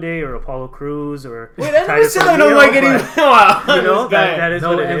from the New Day or Apollo Crews or Wait, I never Titus said I don't O'Neil, like anyone. but, Wow. You know This guy. that is No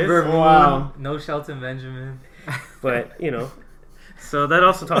what it Ember is. Moon. Wow. No Shelton Benjamin. But you know, so that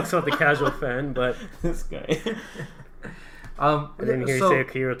also talks about the casual fan. But This guy. I didn't hear you say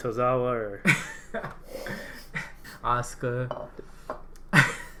Akira Tozawa or Asuka.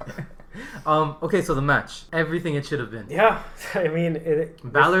 Okay, so the match, everything it should have been. yeah. I mean,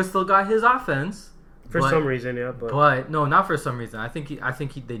 Balor still got his offense for but- some reason, yeah. but no, not for some reason. I think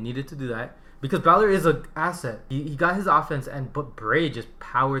they needed to do that because Balor is an asset. He got his offense, but Bray just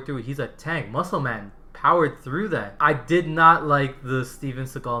powered through it. He's a tank, muscle man. Powered through that. I did not like the Steven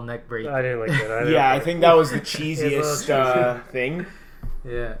Seagal neck break. I didn't like that. Either. Yeah, I think that was the It cheesiest was thing.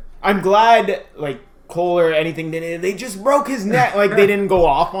 Yeah. I'm glad, like, Cole or anything, they just broke his neck. Like, they didn't go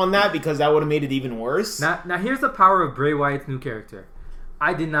off on that because that would have made it even worse. Now here's the power of Bray Wyatt's new character.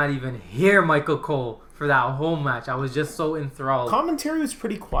 I did not even hear Michael Cole for that whole match. I was just so enthralled. Commentary was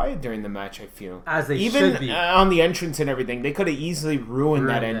pretty quiet during the match, I feel. As they Even should be. on the entrance and everything, they could have easily ruined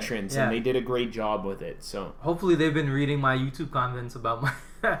that Ruined it, entrance, yeah. and they did a great job with it. So Hopefully they've been reading my YouTube comments about my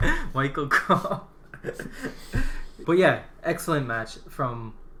Michael Cole. But yeah, excellent match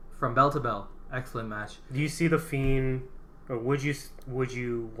from bell to bell. Excellent match. Do you see the Fiend, or would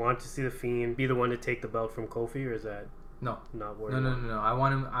you want to see the Fiend be the one to take the belt from Kofi, or is that No. not where? No. I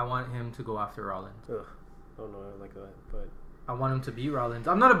want him to go after Rollins. Ugh. I don't know. I like that, but I want him to beat Rollins.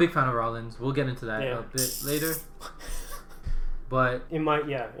 I'm not a big fan of Rollins. We'll get into that Yeah. a bit later. But in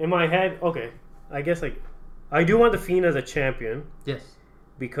my head, okay. I guess like I do want the Fiend as a champion yes.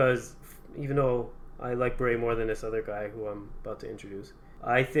 because even though I like Bray more than this other guy who I'm about to introduce,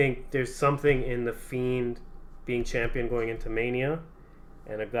 I think there's something in the Fiend being champion going into Mania,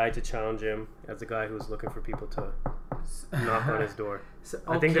 and a guy to challenge him as a guy who's looking for people to knock on his door. So,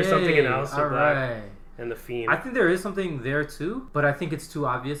 I think there's something in Aleister all Black. right. and The Fiend. I think there is something there too, but I think it's too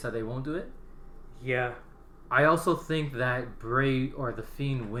obvious that they won't do it. Yeah. I also think that Bray or The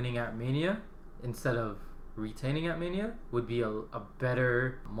Fiend winning at Mania instead of retaining at Mania would be a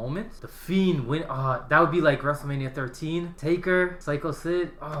better moment. The Fiend win, that would be like WrestleMania 13. Taker, Psycho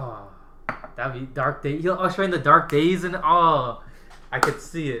Sid, that would be Dark Day. He'll usher in the Dark Days and I could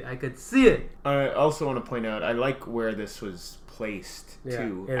see it. I also want to point out, I like where this was placed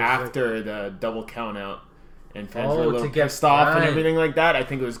too. Yeah, After the double count out. And fans were a to little get pissed off and right. everything like that. I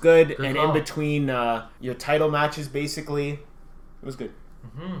think it was good. Good and call. in between your title matches, basically, it was good.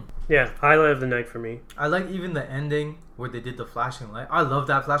 Yeah, highlight of the night for me. I like even the ending where they did the flashing light. I love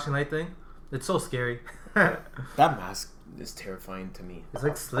that flashing light thing. It's so scary. That mask is terrifying to me. It's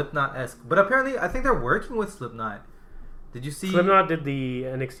like Slipknot-esque. But apparently, I think they're working with Slipknot. Did you see? Slipknot did the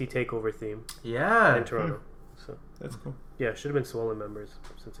NXT TakeOver theme Yeah. in Toronto. So That's cool. yeah, should have been Swollen members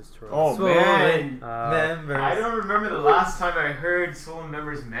since it's Toronto. Oh, Swollen man. members. I don't remember the last time I heard Swollen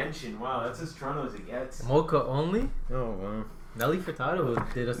members mentioned. Wow, that's as Toronto as it gets. Mocha only? Oh, wow. Nelly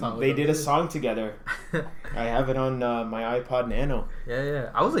Furtado did a song with They them, did a too. song together. I have it on my iPod Nano. Yeah.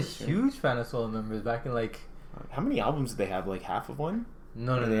 I was a huge fan of Swollen members back in like... How many albums did they have? Like half of one?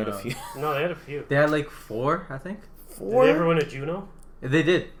 No. Or they had a few. No, they had a few. They had like 4, I think. Did they ever win a Juno? They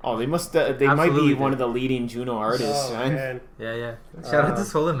did. Oh, they must. They might Absolutely be did. one of the leading Juno artists, Oh, man. man. Yeah. Shout out to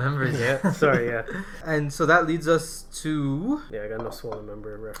Swollen members. Yeah, sorry, yeah. And so that leads us to... Yeah, I got no Swollen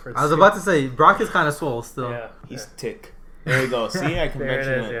member reference. I was about to say, Brock is kind of swole still. Yeah. He's tick. There you go. See, I can There it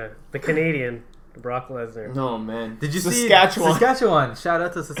mention is, it. yeah. The Canadian, Brock Lesnar. No, man. Did you Saskatchewan? see Saskatchewan? Shout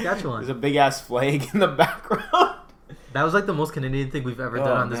out to Saskatchewan. There's a big ass flag in the background. That was like the most Canadian thing we've ever done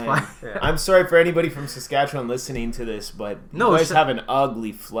on this man. podcast. Yeah. I'm sorry for anybody from Saskatchewan listening to this, but No, you guys sh- have an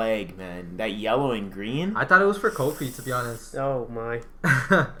ugly flag, man. That yellow and green. I thought it was for Kofi, to be honest. Oh my.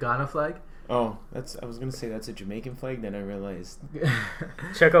 Ghana flag. Oh, I was gonna say that's a Jamaican flag. Then I realized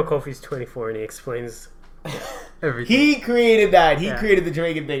Check out Kofi's 24 and he explains. Everything. he created that. He Yeah. created the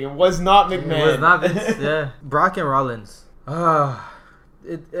Jamaican thing. It was not It McMahon. was not Vince. Yeah. Brock and Rollins.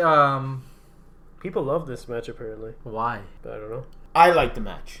 People love this match apparently, Why? but I don't know. I like the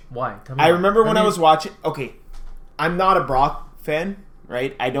match. Why? Tell me I why. remember when I mean, was watching. Okay, I'm not a Brock fan,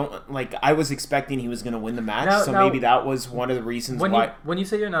 right? I don't like. I was expecting he was going to win the match, Now- so now- maybe that was one of the reasons when why. when you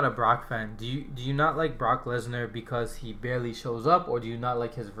say you're not a Brock fan, do you not like Brock Lesnar because he barely shows up, or do you not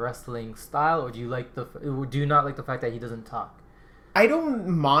like his wrestling style, or do you not like the fact that he doesn't talk? I don't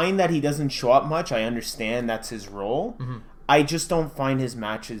mind that he doesn't show up much. I understand that's his role. Mm-hmm. I just don't find his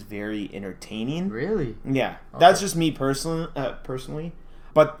matches very entertaining. Really? Yeah, that's just me personally.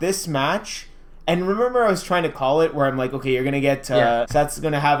 But this match, and remember I was trying to call it where I'm like, okay, you're gonna get Yeah. Seth's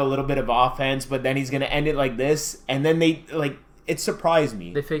gonna have a little bit of offense, but then he's gonna end it like this, and then it surprised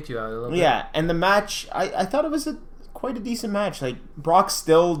me. They faked you out a little bit. Yeah, and the match, I thought it was quite a decent match. Like Brock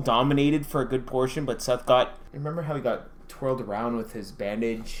still dominated for a good portion, but Seth remember how he got twirled around with his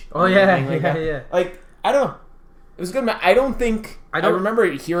bandage? Oh, and yeah, everything like that? yeah. Like I don't know. It was a good match. I don't- remember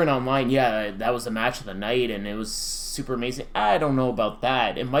hearing online, that was the match of the night, and it was super amazing. I don't know about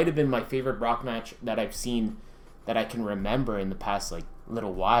that. It might have been my favorite Brock match that I've seen that I can remember in the past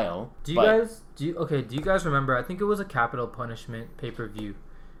little while. Do you guys remember? I think it was a Capital Punishment pay-per-view.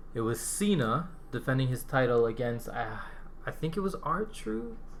 It was Cena defending his title against I think it was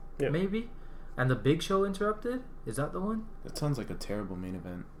R-Truth, Yeah. maybe, and the Big Show interrupted. Is that the one? That sounds like a terrible main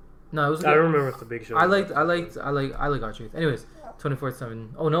event. No, it was. I don't remember if the Big Show. I like R-Truth. Anyways, 24/7.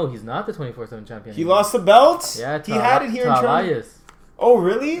 Oh no, he's not the 24/7 champion. He anymore. lost the belt? Yeah, he had it here in Toronto. Elias. Oh,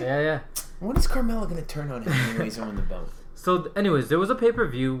 really? Yeah. When is Carmella going to turn on him anyways and win the belt? So, anyways, there was a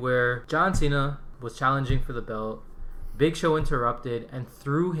pay-per-view where John Cena was challenging for the belt. Big Show interrupted and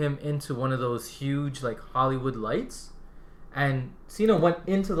threw him into one of those huge Hollywood lights, and Cena went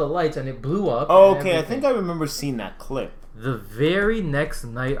into the lights and it blew up. Oh, and okay. I everything. think I remember seeing that clip. The very next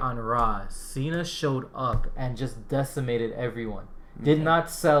night on Raw, Cena showed up and just decimated everyone. Did not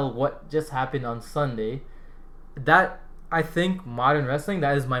sell what just happened on Sunday. That, I think, modern wrestling,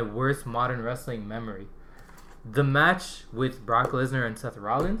 that is my worst modern wrestling memory. The match with Brock Lesnar and Seth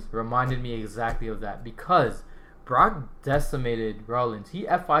Rollins reminded me exactly of that because Brock decimated Rollins. He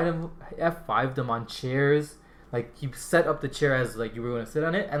F5'd him on chairs. He set up the chair as you were going to sit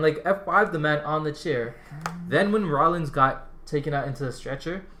on it, and F5'd the man on the chair. Then when Rollins got taken out into the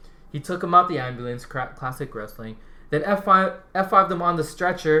stretcher, he took him out the ambulance, classic wrestling. Then F5'd him on the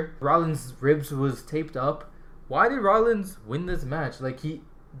stretcher. Rollins' ribs was taped up. Why did Rollins win this match?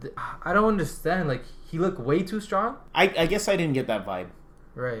 I don't understand. He looked way too strong. I guess I didn't get that vibe.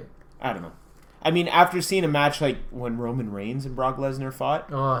 Right. I don't know. I mean, after seeing a match when Roman Reigns and Brock Lesnar fought,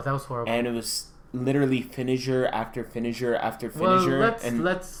 Oh, that was horrible. and it was literally finisher after finisher after Well, finisher.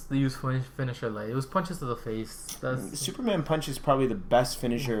 let's use finisher light. It was punches to the face. That's Superman punch is probably the best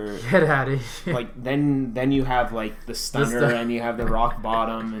finisher. get out of here. Like then you have like the stunner stun- and you have the rock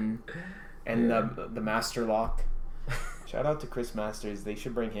bottom and the master lock. Shout out to Chris Masters. They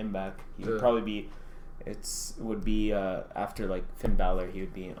should bring him back. He would probably be. Would be after like Finn Balor. He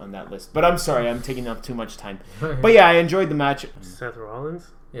would be on that list. But I'm sorry, I'm taking up too much time. But yeah, I enjoyed the match. Seth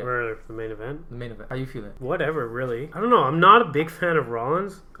Rollins Yeah. or the main event. The main event. How you feeling? Whatever, really. I don't know. I'm not a big fan of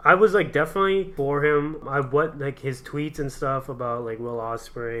Rollins. I was like definitely for him. Like his tweets and stuff about like Will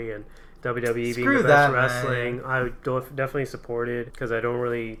Ospreay and WWE being Screw the best that, wrestling. man. I would definitely supported because I don't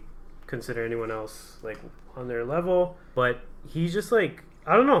really consider anyone else like on their level. But he's just like,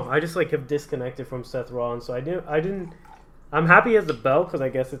 I don't know. I just like have disconnected from Seth Rollins, so I didn't. I'm happy as the belt because I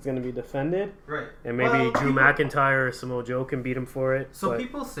guess it's going to be defended, Right. and maybe Drew McIntyre or Samoa Joe can beat him for it. So but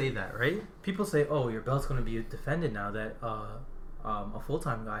people say that, right? People say, "Oh, your belt's going to be defended now that a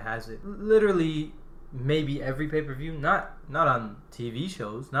full-time guy has it." Literally, maybe every pay-per-view, not on TV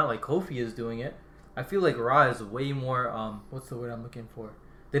shows, not like Kofi is doing it. I feel like Raw is way more. What's the word I'm looking for?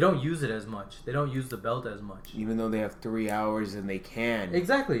 They don't use it as much. They don't use the belt as much. Even though they have 3 hours and they can.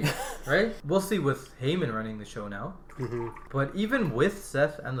 Exactly, right? We'll see with Heyman running the show now. Mm-hmm. But even with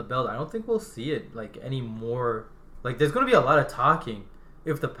Seth and the belt, I don't think we'll see it like any more. Like, there's going to be a lot of talking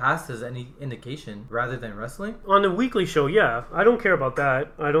if the past is any indication rather than wrestling. On the weekly show, yeah, I don't care about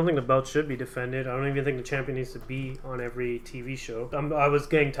that. I don't think the belt should be defended. I don't even think the champion needs to be on every TV show. I was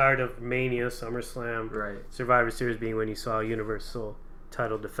getting tired of Mania, SummerSlam, Right. Survivor Series being when you saw Universal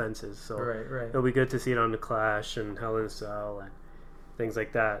title defenses. So Right. it'll be good to see it on the Clash and Hell in a Cell and things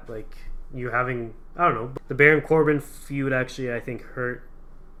like that. Like you having, I don't know, the Baron Corbin feud actually I think hurt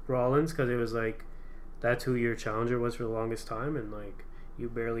Rollins because it was like that's who your challenger was for the longest time, and like you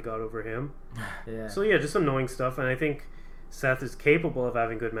barely got over him. Yeah. So yeah, just annoying stuff, and I think Seth is capable of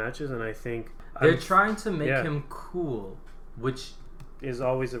having good matches, and I think They're trying to make yeah. him cool, which is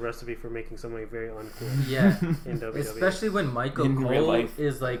always a recipe for making somebody very uncool yeah, in WWE. especially when Michael In real Cole life.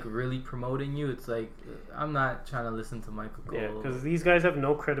 is like really promoting you. It's like I'm not trying to listen to Michael Cole. Yeah, because these guys have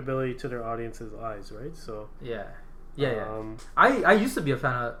no credibility to their audience's eyes, right? So yeah. I used to be a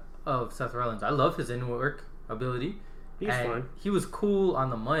fan of Seth Rollins. I love his in-work ability. he's And fine. He was cool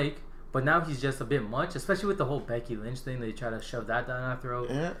on the mic, but now he's just a bit much, especially with the whole Becky Lynch thing. They try to shove that down our throat.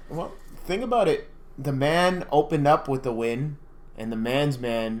 Yeah, well, think about it. The man opened up with the win, and the man's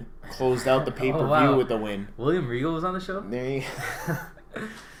man closed out the pay-per-view wow. with the win. William Regal was on the show? There you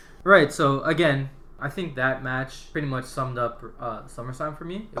Right, so again, I think that match pretty much summed up SummerSlam for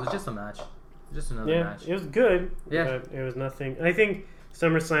me. It was just a match. Just another Yeah, match. it was good. Yeah. But it was nothing. I think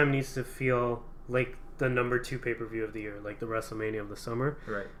SummerSlam needs to feel like the number 2 pay-per-view of the year, like the WrestleMania of the summer.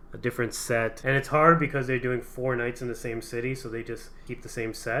 Right. A different set. And it's hard because they're doing 4 nights in the same city, so they just keep the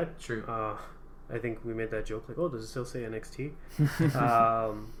same set. True. I think we made that joke, like, oh, does it still say NXT?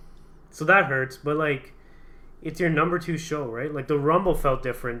 So that hurts, but like, it's your number 2 show, right? Like the Rumble felt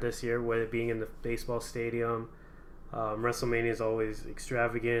different this year, with it being in the baseball stadium. WrestleMania is always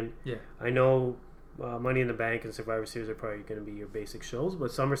extravagant. Yeah. I know Money in the Bank and Survivor Series are probably going to be your basic shows,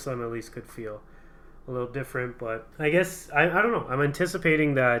 but SummerSlam at least could feel a little different. But I guess, I don't know. I'm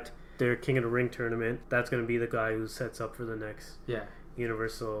anticipating that their King of the Ring tournament, that's going to be the guy who sets up for the next Yeah.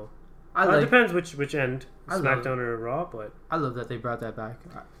 Universal. I It like. depends which end, I love- SmackDown or Raw, but I love that they brought that back.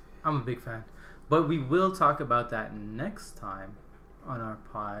 I'm a big fan. But we will talk about that next time on our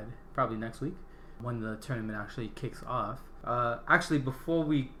pod, probably next week, when the tournament actually kicks off. Actually, before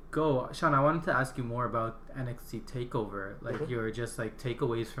we go, Sean, I wanted to ask you more about NXT TakeOver. Like, your just like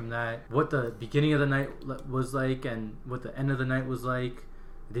takeaways from that. What the beginning of the night was like, and what the end of the night was like.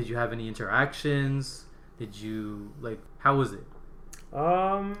 Did you have any interactions? Did you like? How was it?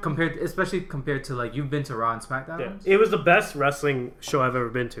 Especially compared to like you've been to Raw and SmackDown. yeah. It was the best wrestling show I've ever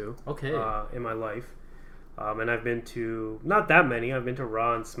been to. Okay. In my life. And I've been to, not that many, I've been to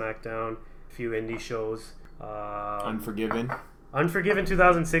Raw and SmackDown, a few indie shows. Unforgiven. Unforgiven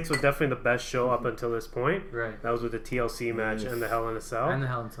 2006 was definitely the best show up until this point. Right. That was with the TLC match and the Hell in a Cell. And the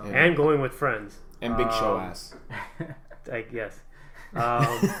Hell in a Cell. And going with friends. And Big Show ass. Yes.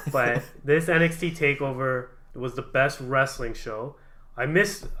 But this NXT TakeOver was the best wrestling show. I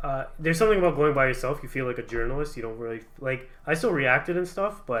missed. There's something about going by yourself. You feel like a journalist. You don't really like. I still reacted and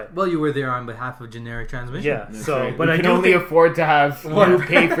stuff, but Well, you were there on behalf of Generic Transmission. yeah. That's So, right. but you I can do only think, afford to have you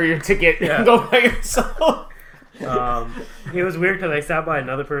pay for your ticket Yeah. and go by yourself. it was weird because I sat by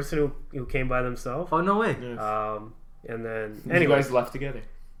another person who came by themselves. Oh, no way. And then You anyway, guys left together.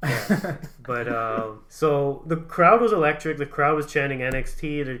 But so the crowd was electric. The crowd was chanting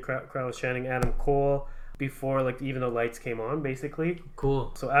NXT. The crowd was chanting Adam Cole before, like, even the lights came on, basically.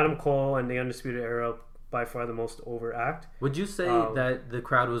 Cool. So Adam Cole and the Undisputed Era, by far the most over act. Would you say that the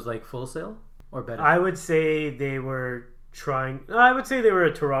crowd was like Full Sail or better? I would say they were trying. I would say they were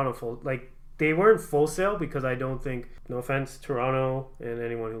a Toronto full. Like, they weren't Full Sail because I don't think. No offense, Toronto and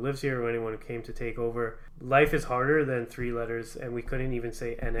anyone who lives here or anyone who came to take over. Life is harder than 3 letters, and we couldn't even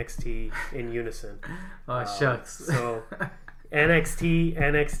say NXT in unison. Oh shucks. So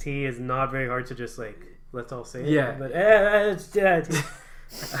NXT is not very hard to just like let's all say it. Yeah. But it's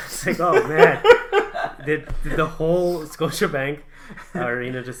like, oh man, did the whole Scotiabank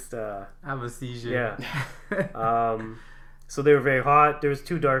arena just have a seizure. yeah. So they were very hot. There was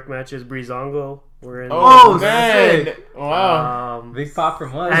 2 dark matches. Breezango were in. Oh, man. man! Wow. Big pop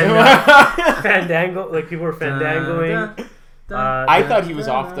from us. And Fandango, like people were fandangoing. I thought he was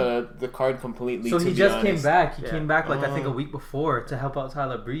off the card completely. So to he be just honest. came back. He Yeah. came back like I think a week before to help out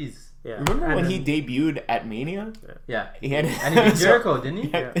Tyler Breeze. Yeah. Remember And when then he debuted at Mania? Yeah. He had And he beat Jericho, didn't he?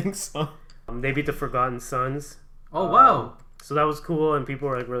 Yeah, I think so. They beat the Forgotten Sons. Oh wow. So that was cool, and people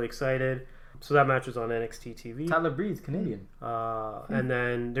were like really excited. So that match was on NXT TV. Tyler Breeze, Canadian. And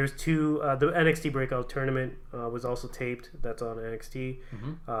then there's 2. The NXT Breakout Tournament was also taped. That's on NXT.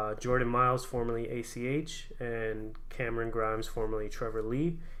 Jordan Miles, formerly ACH, and Cameron Grimes, formerly Trevor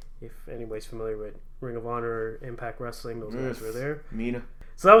Lee. If anybody's familiar with Ring of Honor or Impact Wrestling, those guys were there. Mina.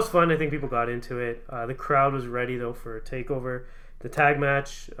 So that was fun. I think people got into it. The crowd was ready, though, for a takeover. The tag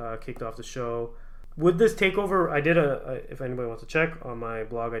match kicked off the show. With this takeover, I did if anybody wants to check on my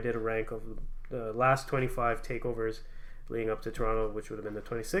blog, I did a rank of the last 25 takeovers leading up to Toronto, which would have been the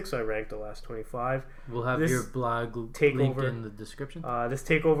 26th. So I ranked the last 25. We'll have This your blog link takeover in the description. This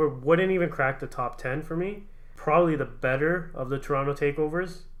takeover wouldn't even crack the top 10 for me. Probably the better of the Toronto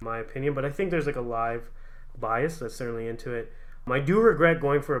takeovers, in my opinion. But I think there's like a live bias that's certainly into it. I do regret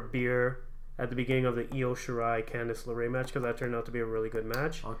going for a beer at the beginning of the Io Shirai Candice LeRae match because that turned out to be a really good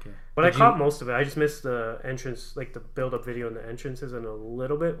match. Okay. But I caught most of it. I just missed the entrance, like the build-up video and the entrances and a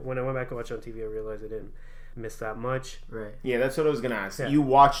little bit. When I went back to watch it on TV, I realized I didn't miss that much. Right. Yeah, that's what I was gonna ask. Yeah. You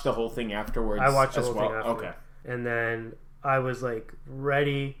watched the whole thing afterwards. I watched the as whole well. thing afterwards. Okay. And then I was like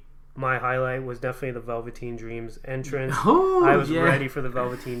ready. My highlight was definitely the Velveteen Dreams entrance. Oh, I was yeah. ready for the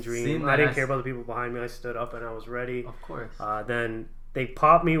Velveteen Dream. Seen I didn't that. care about the people behind me. I stood up and I was ready. Of course. Then they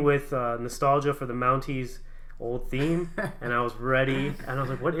popped me with nostalgia for the Mounties old theme, and I was ready. And I was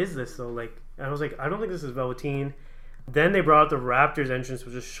like, "What is this?" So like, and I was like, "I don't think this is Velveteen." Then they brought out the Raptors entrance,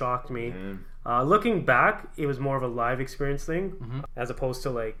 which just shocked me. Looking back, it was more of a live experience thing, as opposed to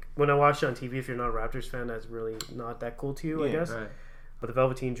like when I watched it on TV. If you're not a Raptors fan, that's really not that cool to you, I Yeah, guess. Right. But the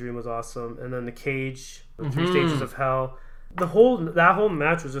Velveteen Dream was awesome, and then the cage, the 3 stages of hell. That whole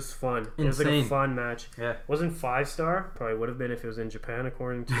match was just fun. It was like a Insane. fun match. Yeah. It wasn't 5-star. Probably would have been if it was in Japan,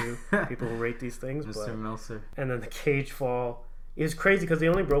 according to people who rate these things. Mr. But Meltzer. and then the cage fall. It was crazy because they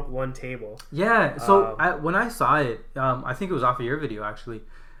only broke 1 table. Yeah. So when I saw it, I think it was off of your video actually.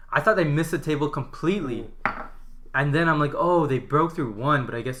 I thought they missed the table completely, and then I'm like, oh, they broke through 1,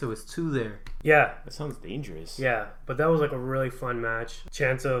 but I guess it was 2 there. Yeah, That sounds dangerous. yeah. But that was like a really fun match.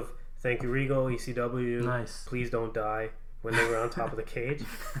 Chance of thank you Regal, ECW. Nice. Please don't die when they were on top of the cage,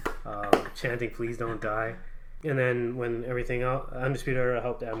 chanting please don't die. And then when everything out, Undisputed Era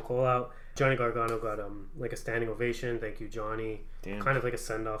helped Adam Cole out. Johnny Gargano got like a standing ovation. Thank you, Johnny. Damn. Kind of like a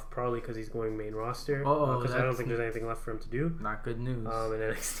send off, probably because he's going main roster. Because I don't that's- think there's anything left for him to do Not good news. in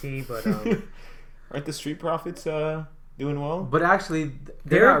NXT. But Aren't the Street Profits doing well? But actually, they're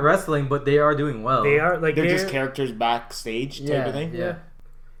They're- not wrestling, but they are doing well. they are like They're just characters backstage type Yeah, of thing? yeah.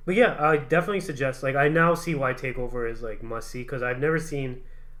 But yeah, I definitely suggest. Like I now see why Takeover is like must see because I've never seen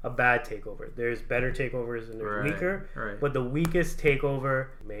a bad Takeover. There's better Takeovers and there's Right, weaker. right. But the weakest Takeover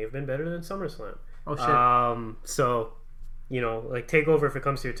may have been better than SummerSlam. Oh shit. So, you know, like Takeover if it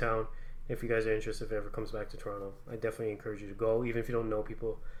comes to your town, if you guys are interested, if it ever comes back to Toronto, I definitely encourage you to go. Even if you don't know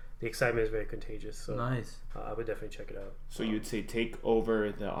people, the excitement is very contagious. So Nice. I would definitely check it out. So you'd say take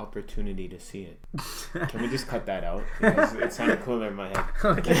over the opportunity to see it. Can we just cut that out? Because it sounded cooler in my head.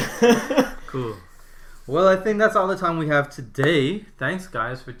 Okay. Cool. Well, I think that's all the time we have today. Thanks,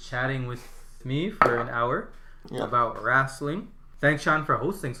 guys, for chatting with me for an hour about wrestling. Thanks, Sean, for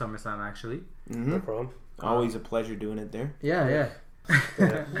hosting SummerSlam, actually. No problem. Always a pleasure doing it there. Yeah.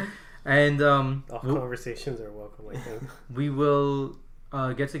 Yeah. And All conversations are welcome, I think. we will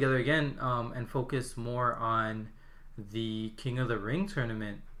get together again and focus more on the King of the Ring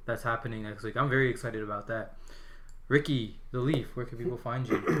tournament that's happening next week. I'm very excited about that. Ricky, the Leaf, where can people find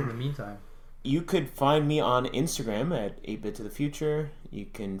you in the meantime? You could find me on Instagram at 8bit to the future. You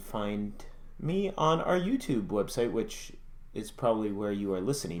can find me on our YouTube website, which is probably where you are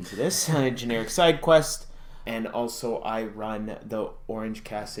listening to this, Generic Side Quest. And also, I run the Orange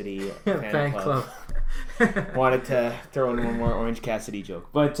Cassidy fan club. Wanted to throw in one more Orange Cassidy joke.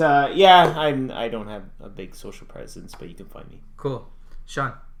 But yeah, I don't have a big social presence, but you can find me. Cool.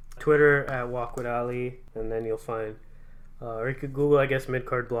 Sean. Twitter at Walk with Ali, and then you'll find, or you could Google, I guess,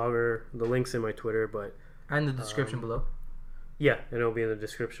 Midcard Blogger. The link's in my Twitter, but And the description below. yeah, and it'll be in the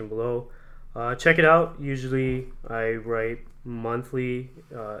description below. Check it out. Usually I write monthly,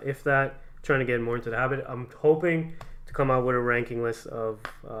 if that. Trying to get more into the habit. I'm hoping to come out with a ranking list of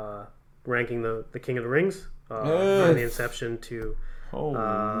ranking the King of the Rings from the inception to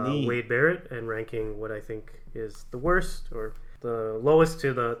Wade Barrett, and ranking what I think is the worst or the lowest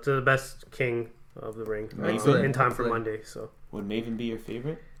to the best King of the Ring in time for Monday. So would Maven be your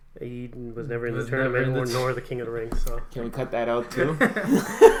favorite? He was never in the tournament nor the King of the Ring. So can we cut that out too?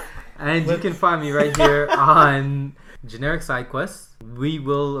 And you can find me right here on Generic Side Quest. We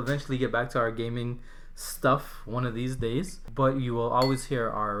will eventually get back to our gaming stuff one of these days, but you will always hear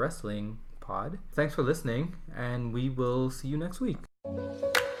our wrestling pod. Thanks for listening, and we will see you next week.